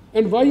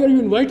 And why are you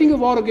inviting a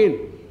war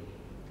again?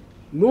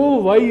 No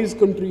wise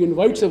country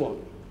invites a war.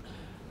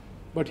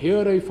 But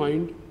here I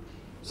find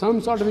some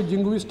sort of a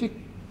jingoistic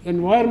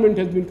environment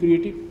has been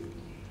created,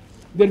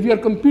 that we are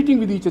competing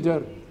with each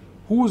other,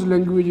 whose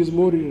language is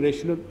more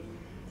irrational,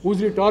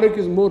 whose rhetoric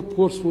is more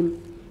forceful,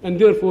 and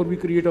therefore we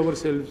create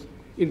ourselves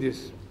in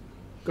this.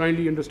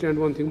 Kindly understand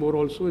one thing more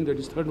also, and that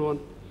is third one,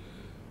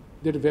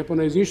 that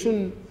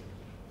weaponization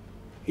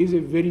is a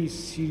very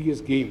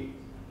serious game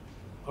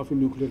of a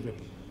nuclear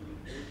weapon.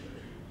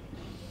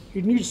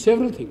 It needs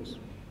several things.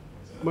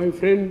 My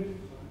friend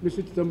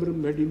Mr.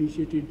 Chidambaram had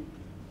initiated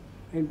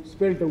and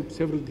spelled out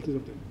several things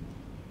of them.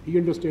 He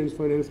understands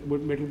finance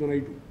better than I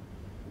do.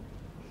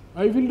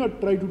 I will not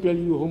try to tell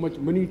you how much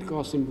money it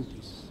costs in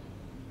rupees,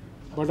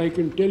 but I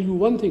can tell you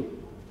one thing,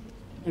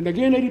 and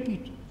again I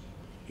repeat,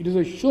 it is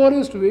the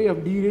surest way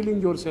of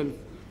derailing yourself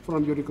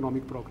from your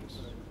economic progress.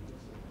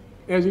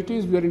 As it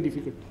is, we are in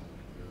difficulty.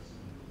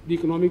 The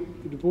economic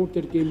report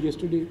that came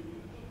yesterday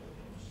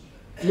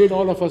made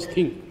all of us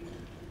think,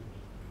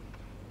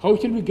 how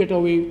shall we get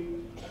away?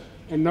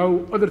 And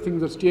now other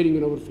things are staring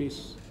in our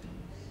face.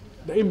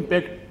 The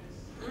impact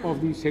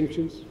of these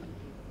sanctions,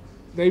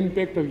 the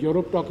impact of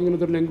Europe talking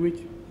another language,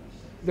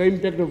 the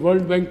impact of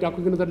World Bank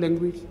talking another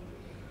language,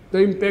 the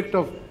impact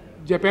of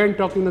Japan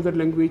talking another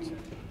language.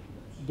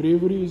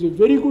 Bravery is a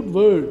very good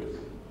word,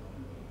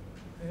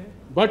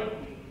 but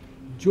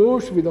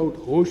Josh without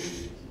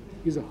hosh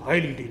is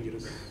highly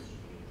dangerous.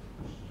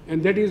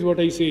 And that is what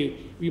I say,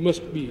 we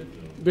must be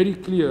very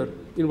clear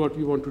in what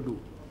we want to do.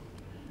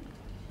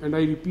 And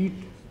I repeat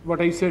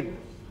what I said.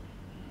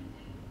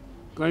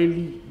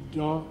 Kindly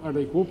draw, and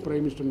I hope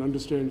Prime Minister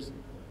understands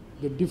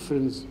the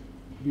difference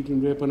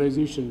between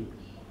weaponization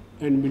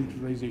and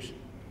militarization.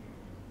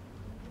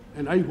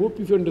 And I hope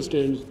if he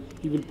understands,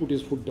 he will put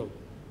his foot down.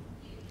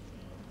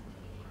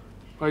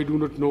 I do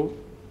not know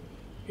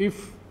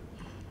if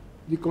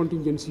the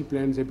contingency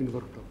plans have been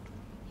worked out.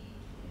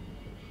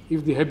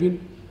 If they have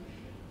been,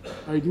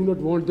 I do not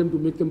want them to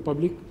make them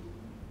public,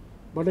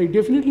 but I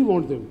definitely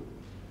want them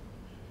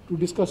to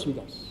discuss with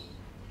us.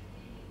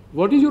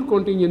 What is your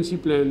contingency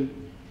plan?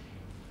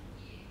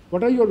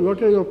 What are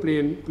your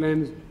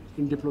plans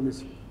in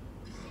diplomacy?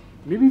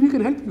 Maybe we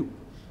can help you.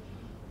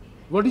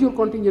 What is your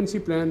contingency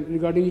plan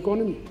regarding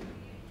economy?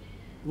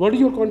 What is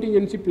your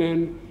contingency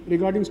plan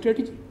regarding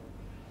strategy?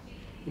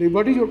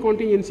 What is your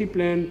contingency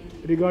plan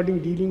regarding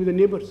dealing with the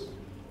neighbors?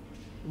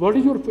 What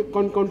is your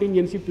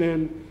contingency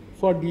plan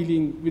for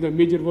dealing with the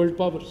major world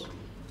powers?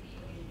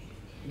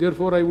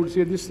 Therefore, I would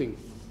say this thing,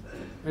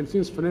 and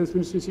since Finance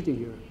Minister is sitting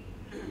here,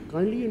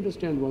 kindly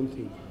understand one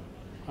thing.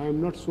 I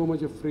am not so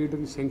much afraid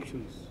of the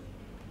sanctions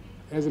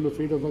as I am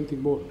afraid of one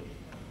thing more.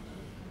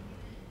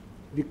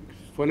 The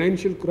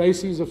financial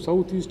crisis of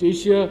Southeast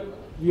Asia,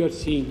 we are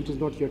seeing, it is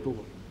not yet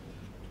over.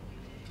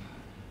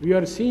 We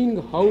are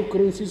seeing how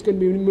currencies can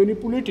be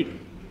manipulated.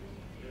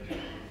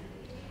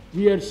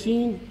 We are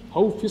seeing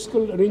how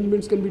fiscal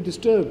arrangements can be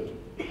disturbed.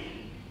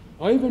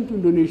 I went to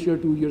Indonesia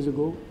 2 years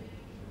ago,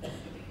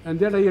 and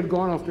then I had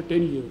gone after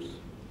 10 years.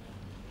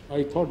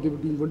 I thought they were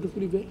doing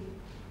wonderfully well.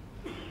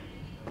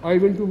 I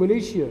went to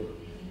Malaysia,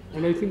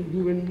 and I think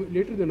you went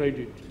later than I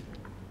did.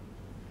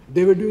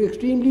 They were doing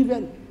extremely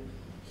well.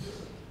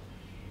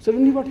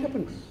 Suddenly what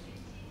happens?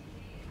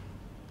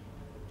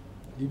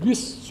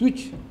 This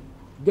switch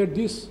that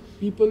these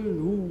people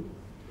who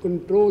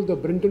control the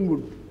Bretton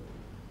Woods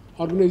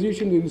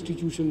organizations and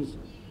institutions,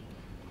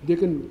 they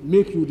can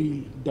make you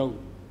reel down.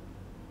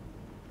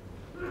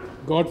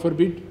 God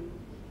forbid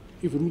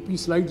if rupee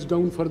slides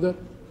down further.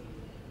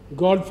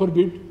 God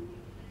forbid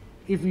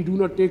if we do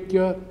not take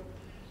care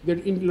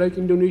that like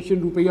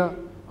Indonesian rupiah,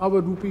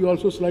 our rupee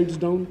also slides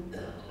down.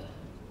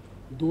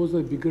 Those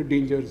are bigger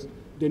dangers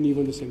than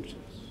even the sanctions.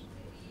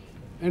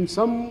 And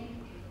some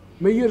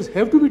measures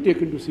have to be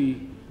taken to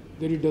see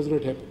that it does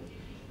not happen.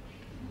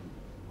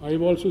 I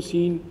have also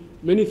seen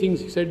many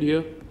things said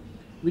here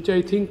which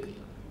I think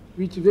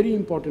which is very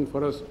important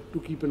for us to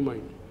keep in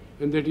mind.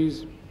 And that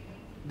is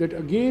that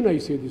again I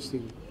say this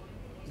thing,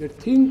 that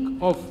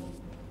think of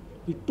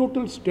the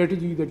total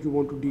strategy that you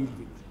want to deal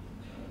with.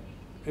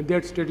 And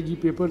that strategy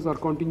papers or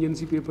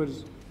contingency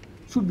papers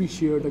should be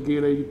shared,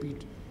 again I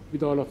repeat,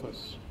 with all of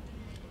us.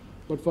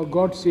 But for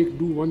God's sake,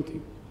 do one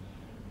thing.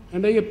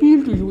 And I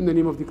appeal to you in the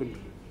name of the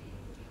country.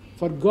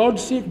 For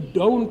God's sake,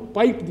 don't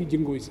pipe the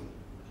jingoism.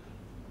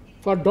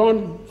 For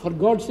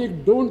God's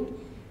sake, don't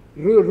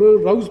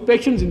rouse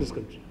passions in this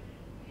country.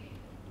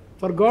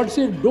 For God's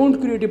sake, don't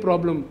create a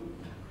problem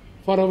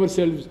for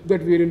ourselves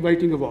that we are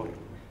inviting a war.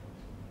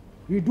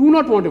 We do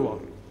not want a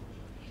war.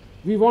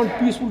 We want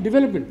peaceful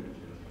development.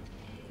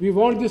 We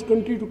want this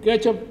country to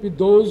catch up with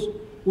those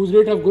whose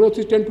rate of growth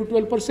is 10 to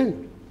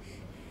 12%.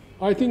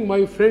 I think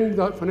my friend,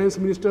 the finance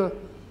minister,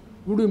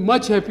 would be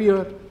much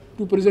happier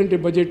to present a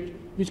budget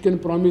which can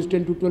promise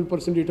 10 to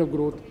 12% rate of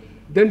growth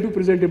than to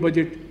present a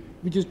budget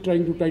which is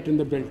trying to tighten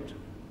the belt.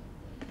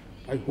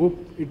 I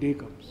hope a day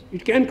comes.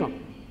 It can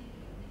come,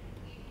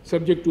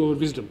 subject to our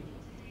wisdom.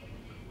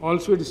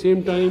 Also, at the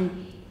same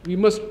time, we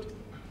must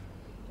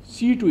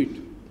see to it.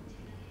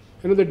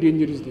 Another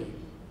danger is there.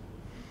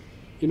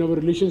 In our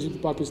relations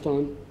with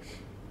Pakistan,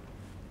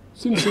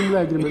 since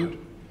Simla Agreement,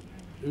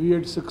 we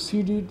had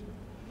succeeded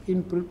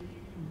in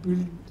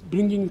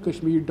bringing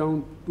Kashmir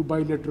down to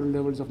bilateral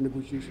levels of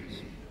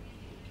negotiations.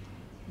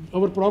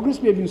 Our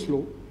progress may have been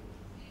slow.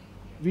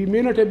 We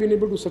may not have been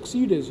able to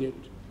succeed as yet,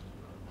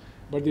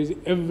 but there is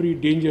every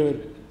danger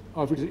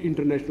of its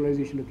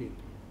internationalization again.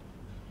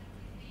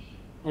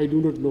 I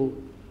do not know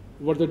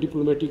what the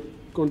diplomatic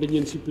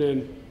contingency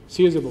plan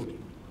says about it,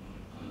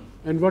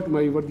 and what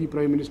my worthy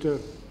Prime Minister,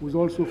 who is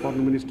also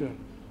Foreign Minister,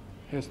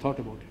 has thought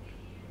about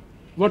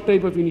it. What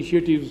type of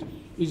initiatives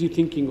is he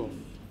thinking of?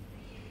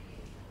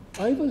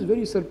 I was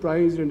very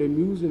surprised and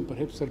amused and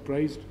perhaps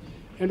surprised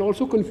and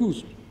also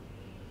confused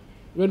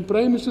when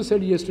Prime Minister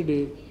said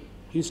yesterday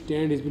his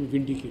stand has been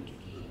vindicated.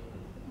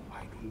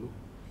 I don't know.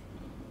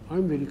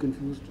 I'm very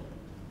confused.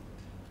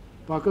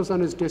 Pakistan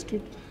has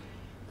tested,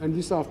 and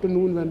this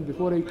afternoon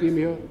before I came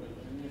here,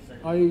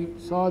 I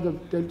saw the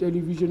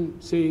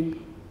television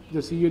saying, the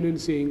CNN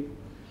saying,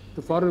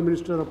 the Foreign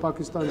Minister of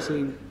Pakistan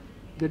saying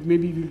that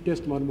maybe we'll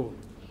test one more.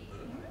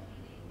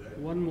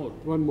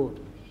 One more.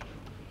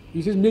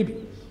 He says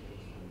maybe.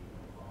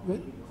 Well,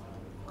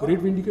 great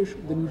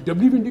vindication. Then we'll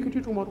doubly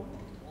vindicated tomorrow.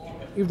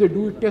 If they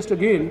do it test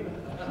again,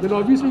 then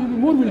obviously you'll be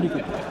more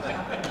vindicated.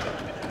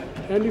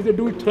 And if they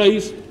do it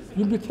thrice,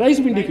 you'll be thrice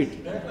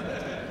vindicated.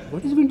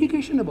 What is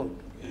vindication about?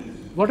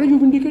 What are you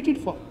vindicated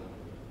for?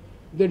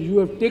 That you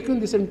have taken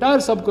this entire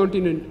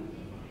subcontinent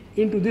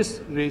into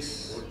this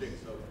race.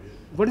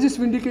 What is this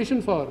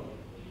vindication for?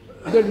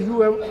 That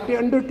you have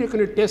undertaken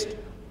a test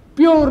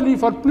purely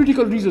for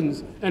political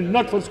reasons and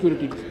not for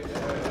security reasons.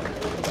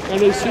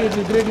 And I say it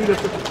with great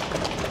respect.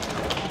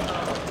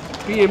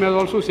 PM has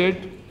also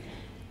said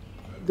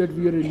that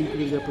we are a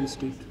nuclear weapon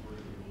state.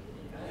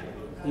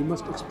 He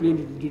must explain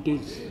it in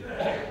details.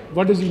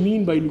 What does he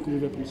mean by nuclear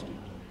weapon state?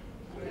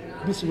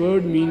 This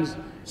word means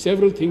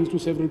several things to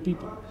several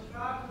people.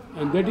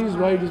 And that is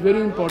why it is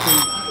very important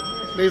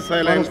for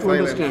us to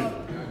understand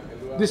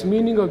this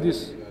meaning of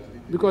this,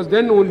 because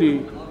then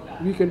only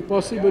we can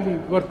possibly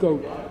work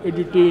out a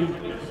detailed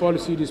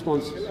policy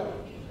responses.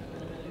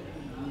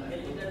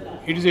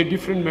 It is a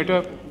different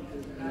matter,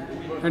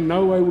 and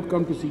now I would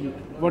come to see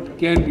what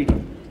can be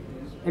done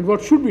and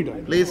what should be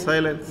done. Please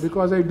silence.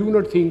 Because I do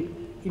not think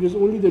it is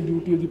only the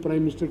duty of the Prime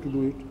Minister to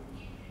do it.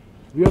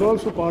 We are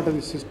also part of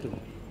the system.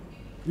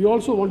 We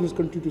also want this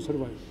country to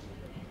survive.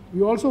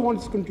 We also want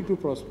this country to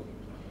prosper.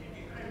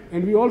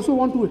 And we also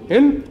want to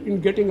help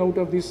in getting out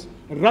of this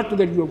rut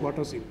that you have got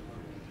us in.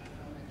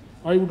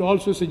 I would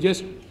also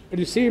suggest at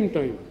the same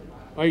time,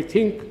 I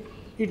think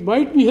it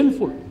might be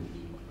helpful,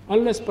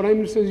 unless Prime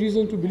Minister has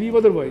reason to believe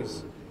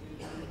otherwise,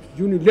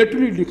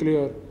 unilaterally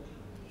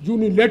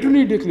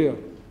declare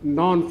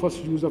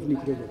non-first use of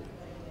nuclear weapon.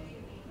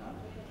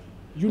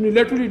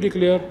 Unilaterally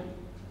declare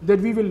that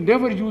we will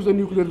never use a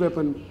nuclear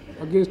weapon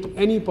against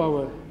any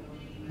power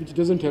which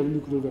doesn't have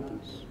nuclear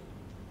weapons.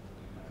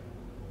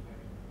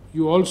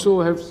 You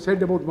also have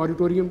said about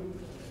moratorium,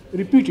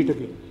 repeat it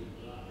again.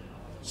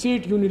 Say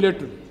it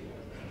unilaterally.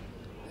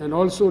 And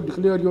also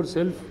declare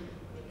yourself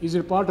is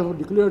a part of a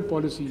declared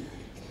policy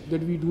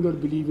that we do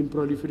not believe in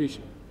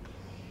proliferation.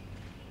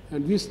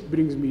 And this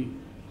brings me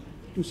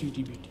to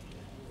CTBT.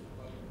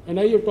 And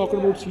I have talked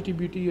about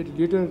CTBT at a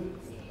later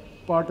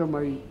part of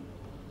my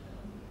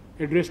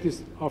address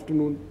this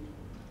afternoon,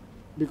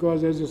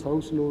 because as this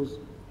House knows,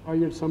 I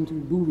had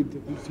something to do with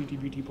the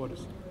CTBT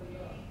policy.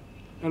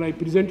 And I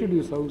presented to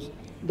this House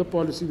the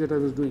policy that I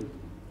was doing.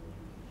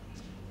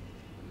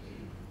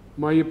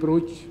 My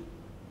approach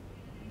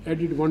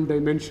added one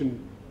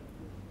dimension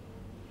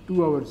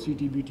to our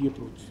CTBT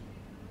approach.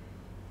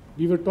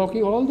 We were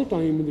talking all the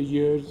time in the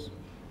years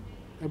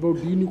about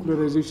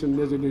denuclearization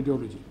as an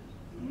ideology.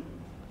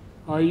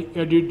 I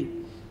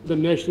added the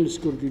national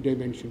security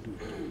dimension to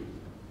it.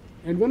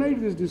 And when I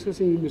was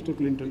discussing with Mr.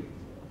 Clinton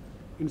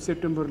in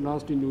September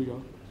last in New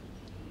York,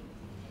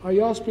 I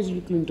asked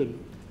President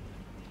Clinton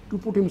to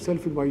put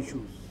himself in my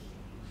shoes.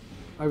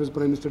 I was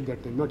Prime Minister at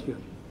that time, not here.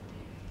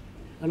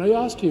 And I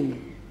asked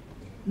him,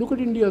 look at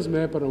India's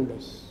map around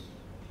us.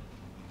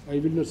 I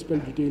will not spell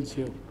details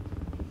here.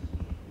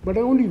 But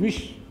I only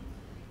wish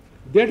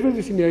that was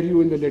the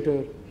scenario in the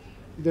letter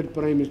that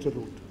Prime Minister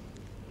wrote.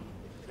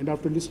 And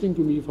after listening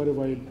to me for a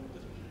while,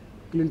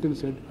 Clinton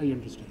said, I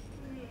understand.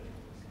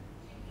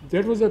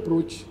 That was the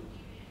approach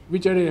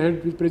which I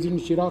had with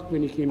President Chirac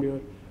when he came here,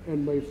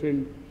 and my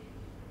friend,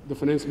 the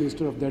finance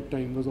minister of that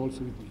time, was also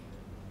with me.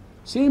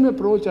 Same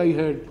approach I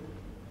had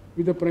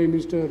with the Prime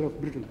Minister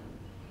of Britain.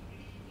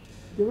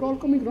 They were all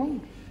coming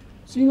round,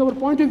 seeing our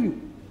point of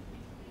view.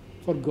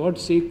 For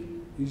God's sake,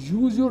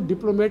 use your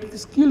diplomatic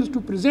skills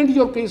to present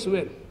your case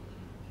well.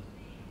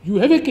 You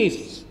have a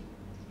case.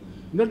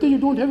 Not that you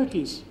don't have a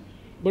case,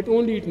 but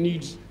only it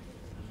needs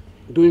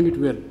doing it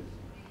well.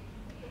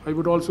 I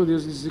would also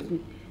there's this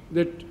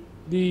that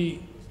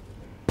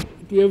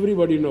to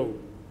everybody now,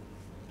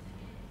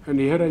 and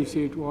here I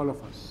say to all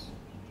of us,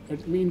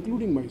 and me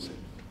including myself,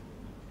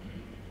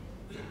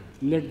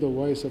 let the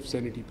voice of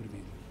sanity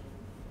prevail.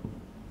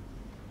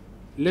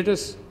 Let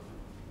us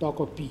talk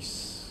of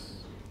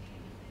peace.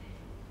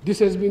 This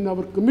has been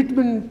our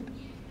commitment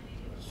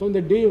from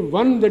the day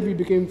one that we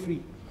became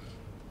free.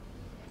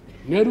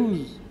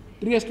 Nehru's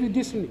priestly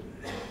destiny.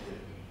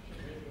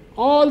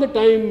 All the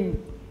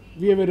time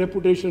we have a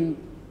reputation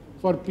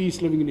for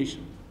peace-loving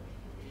nation.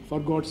 For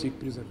God's sake,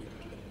 preserve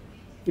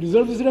it.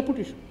 Preserve this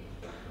reputation.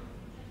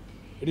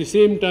 At the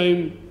same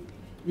time,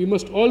 we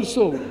must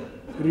also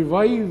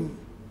revive,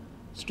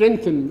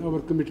 strengthen our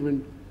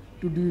commitment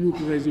to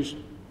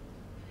denuclearization.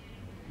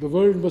 The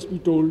world must be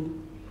told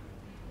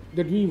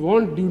that we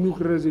want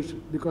denuclearization,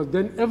 because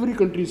then every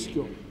country is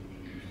secure.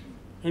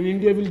 And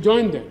India will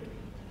join that.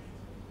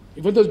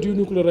 If others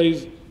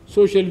denuclearize,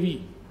 so shall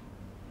we.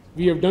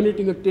 We have done it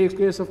in the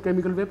case of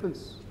chemical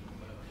weapons.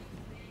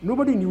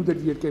 Nobody knew that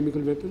we had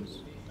chemical weapons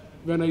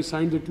when I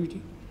signed the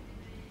treaty.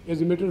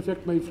 As a matter of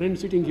fact, my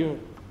friends sitting here,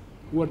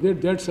 who are there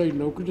that side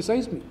now,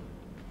 criticized me.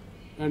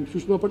 And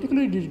Sushma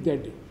particularly did it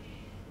that day.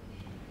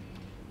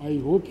 I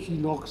hope she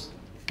knocks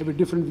have a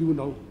different view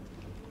now.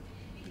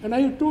 And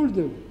I have told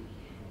them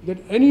that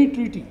any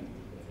treaty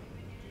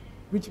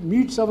which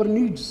meets our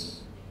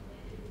needs,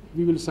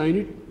 we will sign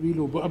it, we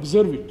will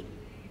observe it.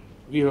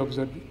 We have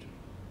observed it.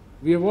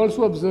 We have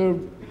also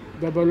observed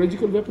the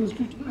biological weapons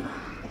treaty.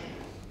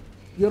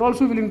 We are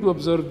also willing to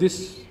observe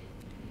this.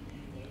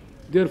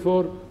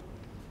 Therefore,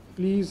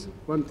 please,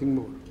 one thing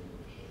more.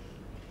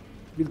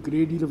 With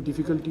great deal of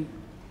difficulty,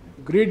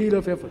 great deal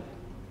of effort,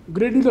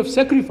 great deal of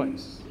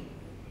sacrifice,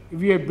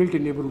 we have built a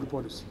neighborhood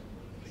policy.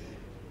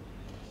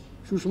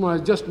 Sushma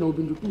has just now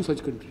been to 2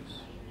 such countries.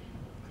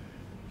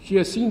 She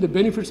has seen the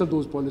benefits of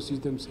those policies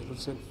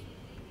herself.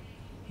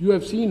 You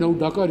have seen how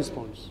Dhaka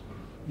responds.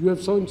 You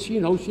have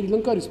seen how Sri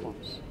Lanka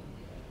responds.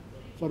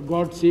 For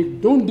God's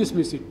sake, don't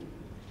dismiss it,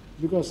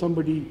 because some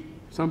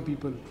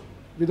people,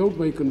 without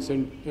my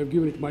consent, have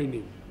given it my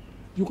name.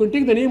 You can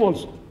take the name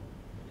also,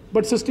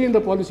 but sustain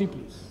the policy,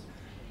 please.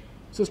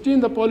 Sustain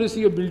the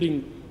policy of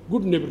building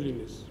good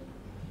neighborliness.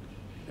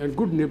 And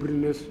good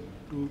neighborliness,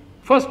 to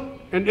first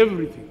and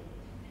everything,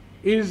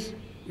 is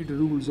it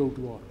rules out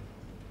war.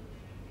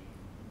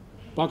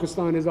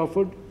 Pakistan has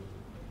offered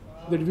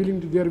that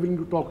they are willing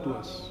to talk to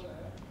us.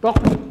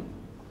 Talk to them.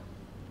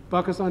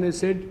 Pakistan has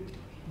said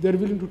they are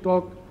willing to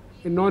talk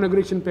a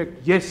non-aggression pact.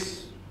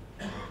 Yes.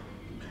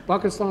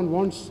 Pakistan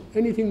wants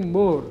anything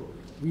more.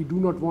 We do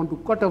not want to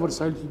cut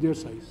ourselves to their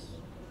size.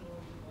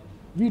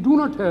 We do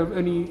not have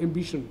any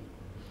ambition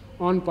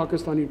on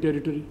Pakistani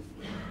territory,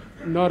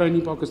 nor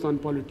any Pakistan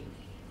polity.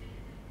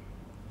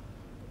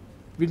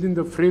 Within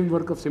the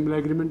framework of similar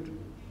agreement,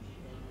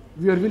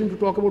 we are willing to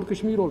talk about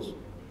Kashmir also.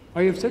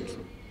 I have said so.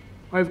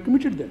 I have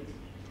committed that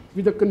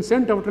with the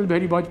consent of Atal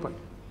Bihari Vajpayee.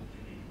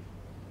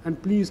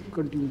 And please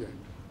continue that,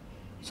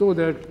 so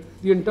that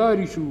the entire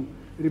issue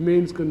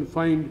remains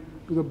confined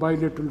to the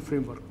bilateral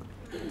framework.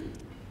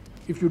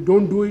 If you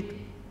don't do it,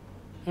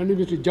 and if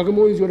Mr.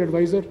 Jagmo is your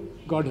advisor,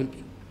 God help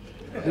you.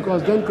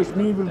 Because then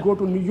Kashmir will go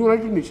to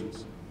United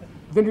Nations.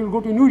 Then it will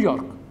go to New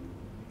York.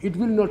 It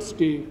will not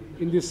stay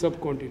in this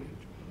subcontinent.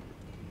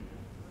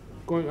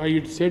 I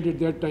had said at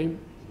that time,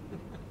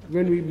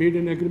 when we made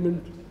an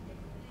agreement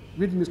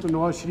with Mr.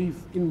 Nawaz Sharif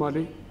in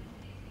Malé,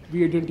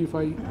 we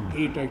identified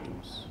 8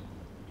 items.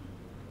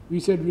 We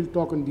said we'll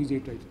talk on these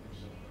 8 items.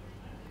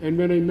 And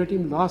when I met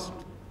him last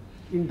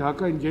in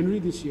Dhaka in January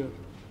this year,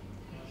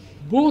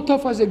 both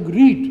of us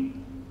agreed,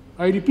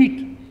 I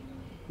repeat,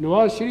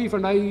 Nawaz Sharif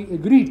and I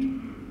agreed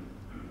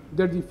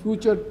that the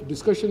future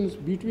discussions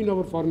between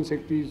our foreign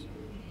secretaries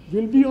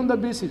will be on the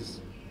basis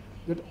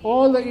that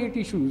all the 8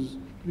 issues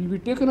will be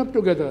taken up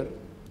together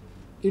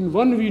in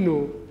one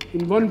window,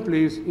 in one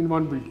place, in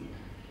one building.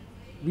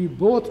 We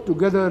both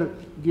together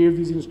gave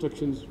these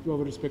instructions to our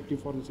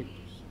respective foreign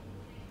secretaries.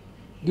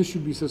 This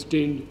should be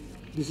sustained.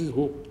 This is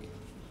hope.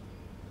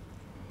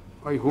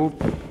 I hope,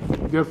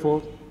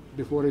 therefore,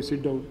 before I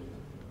sit down,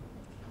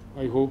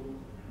 I hope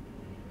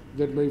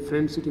that my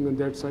friends sitting on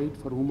that side,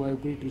 for whom I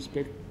have great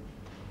respect,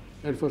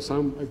 and for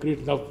some a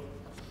great love,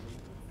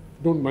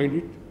 don't mind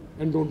it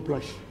and don't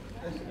blush.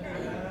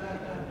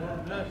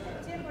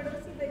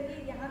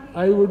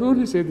 I would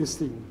only say this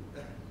thing,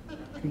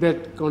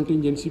 that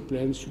contingency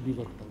plans should be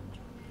worked out.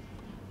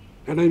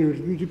 And I will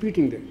be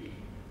repeating that.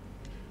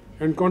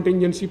 And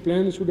contingency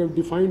plans should have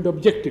defined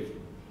objective.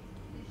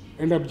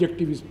 And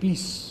objective is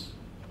peace.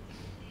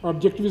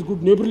 Objective is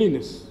good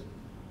neighborliness.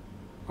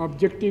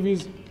 Objective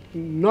is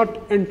not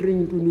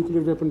entering into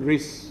nuclear weapon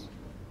race.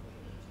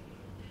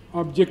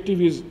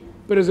 Objective is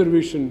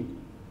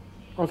preservation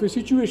of a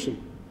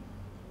situation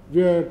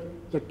where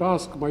the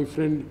task, my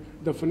friend,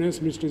 the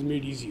finance minister has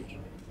made easier.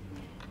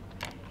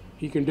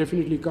 He can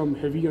definitely come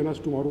heavy on us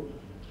tomorrow.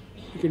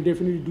 He can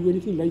definitely do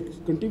anything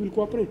like country will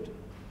cooperate.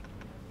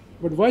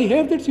 But why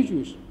have that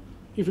situation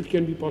if it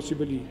can be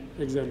possibly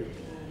examined?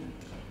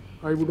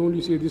 I would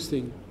only say this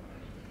thing,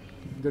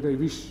 that I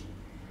wish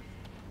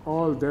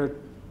all that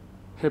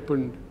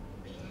happened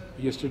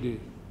yesterday,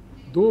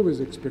 though was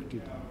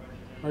expected,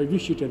 I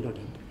wish it had not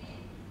happened.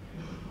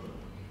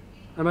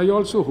 And I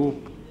also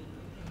hope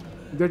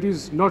that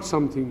is not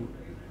something,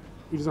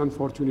 it is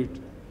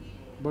unfortunate,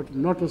 but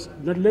let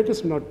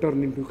us not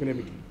turn into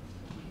calamity.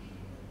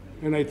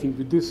 And I think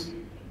with this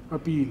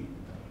appeal,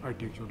 I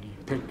take your leave.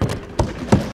 Thank you.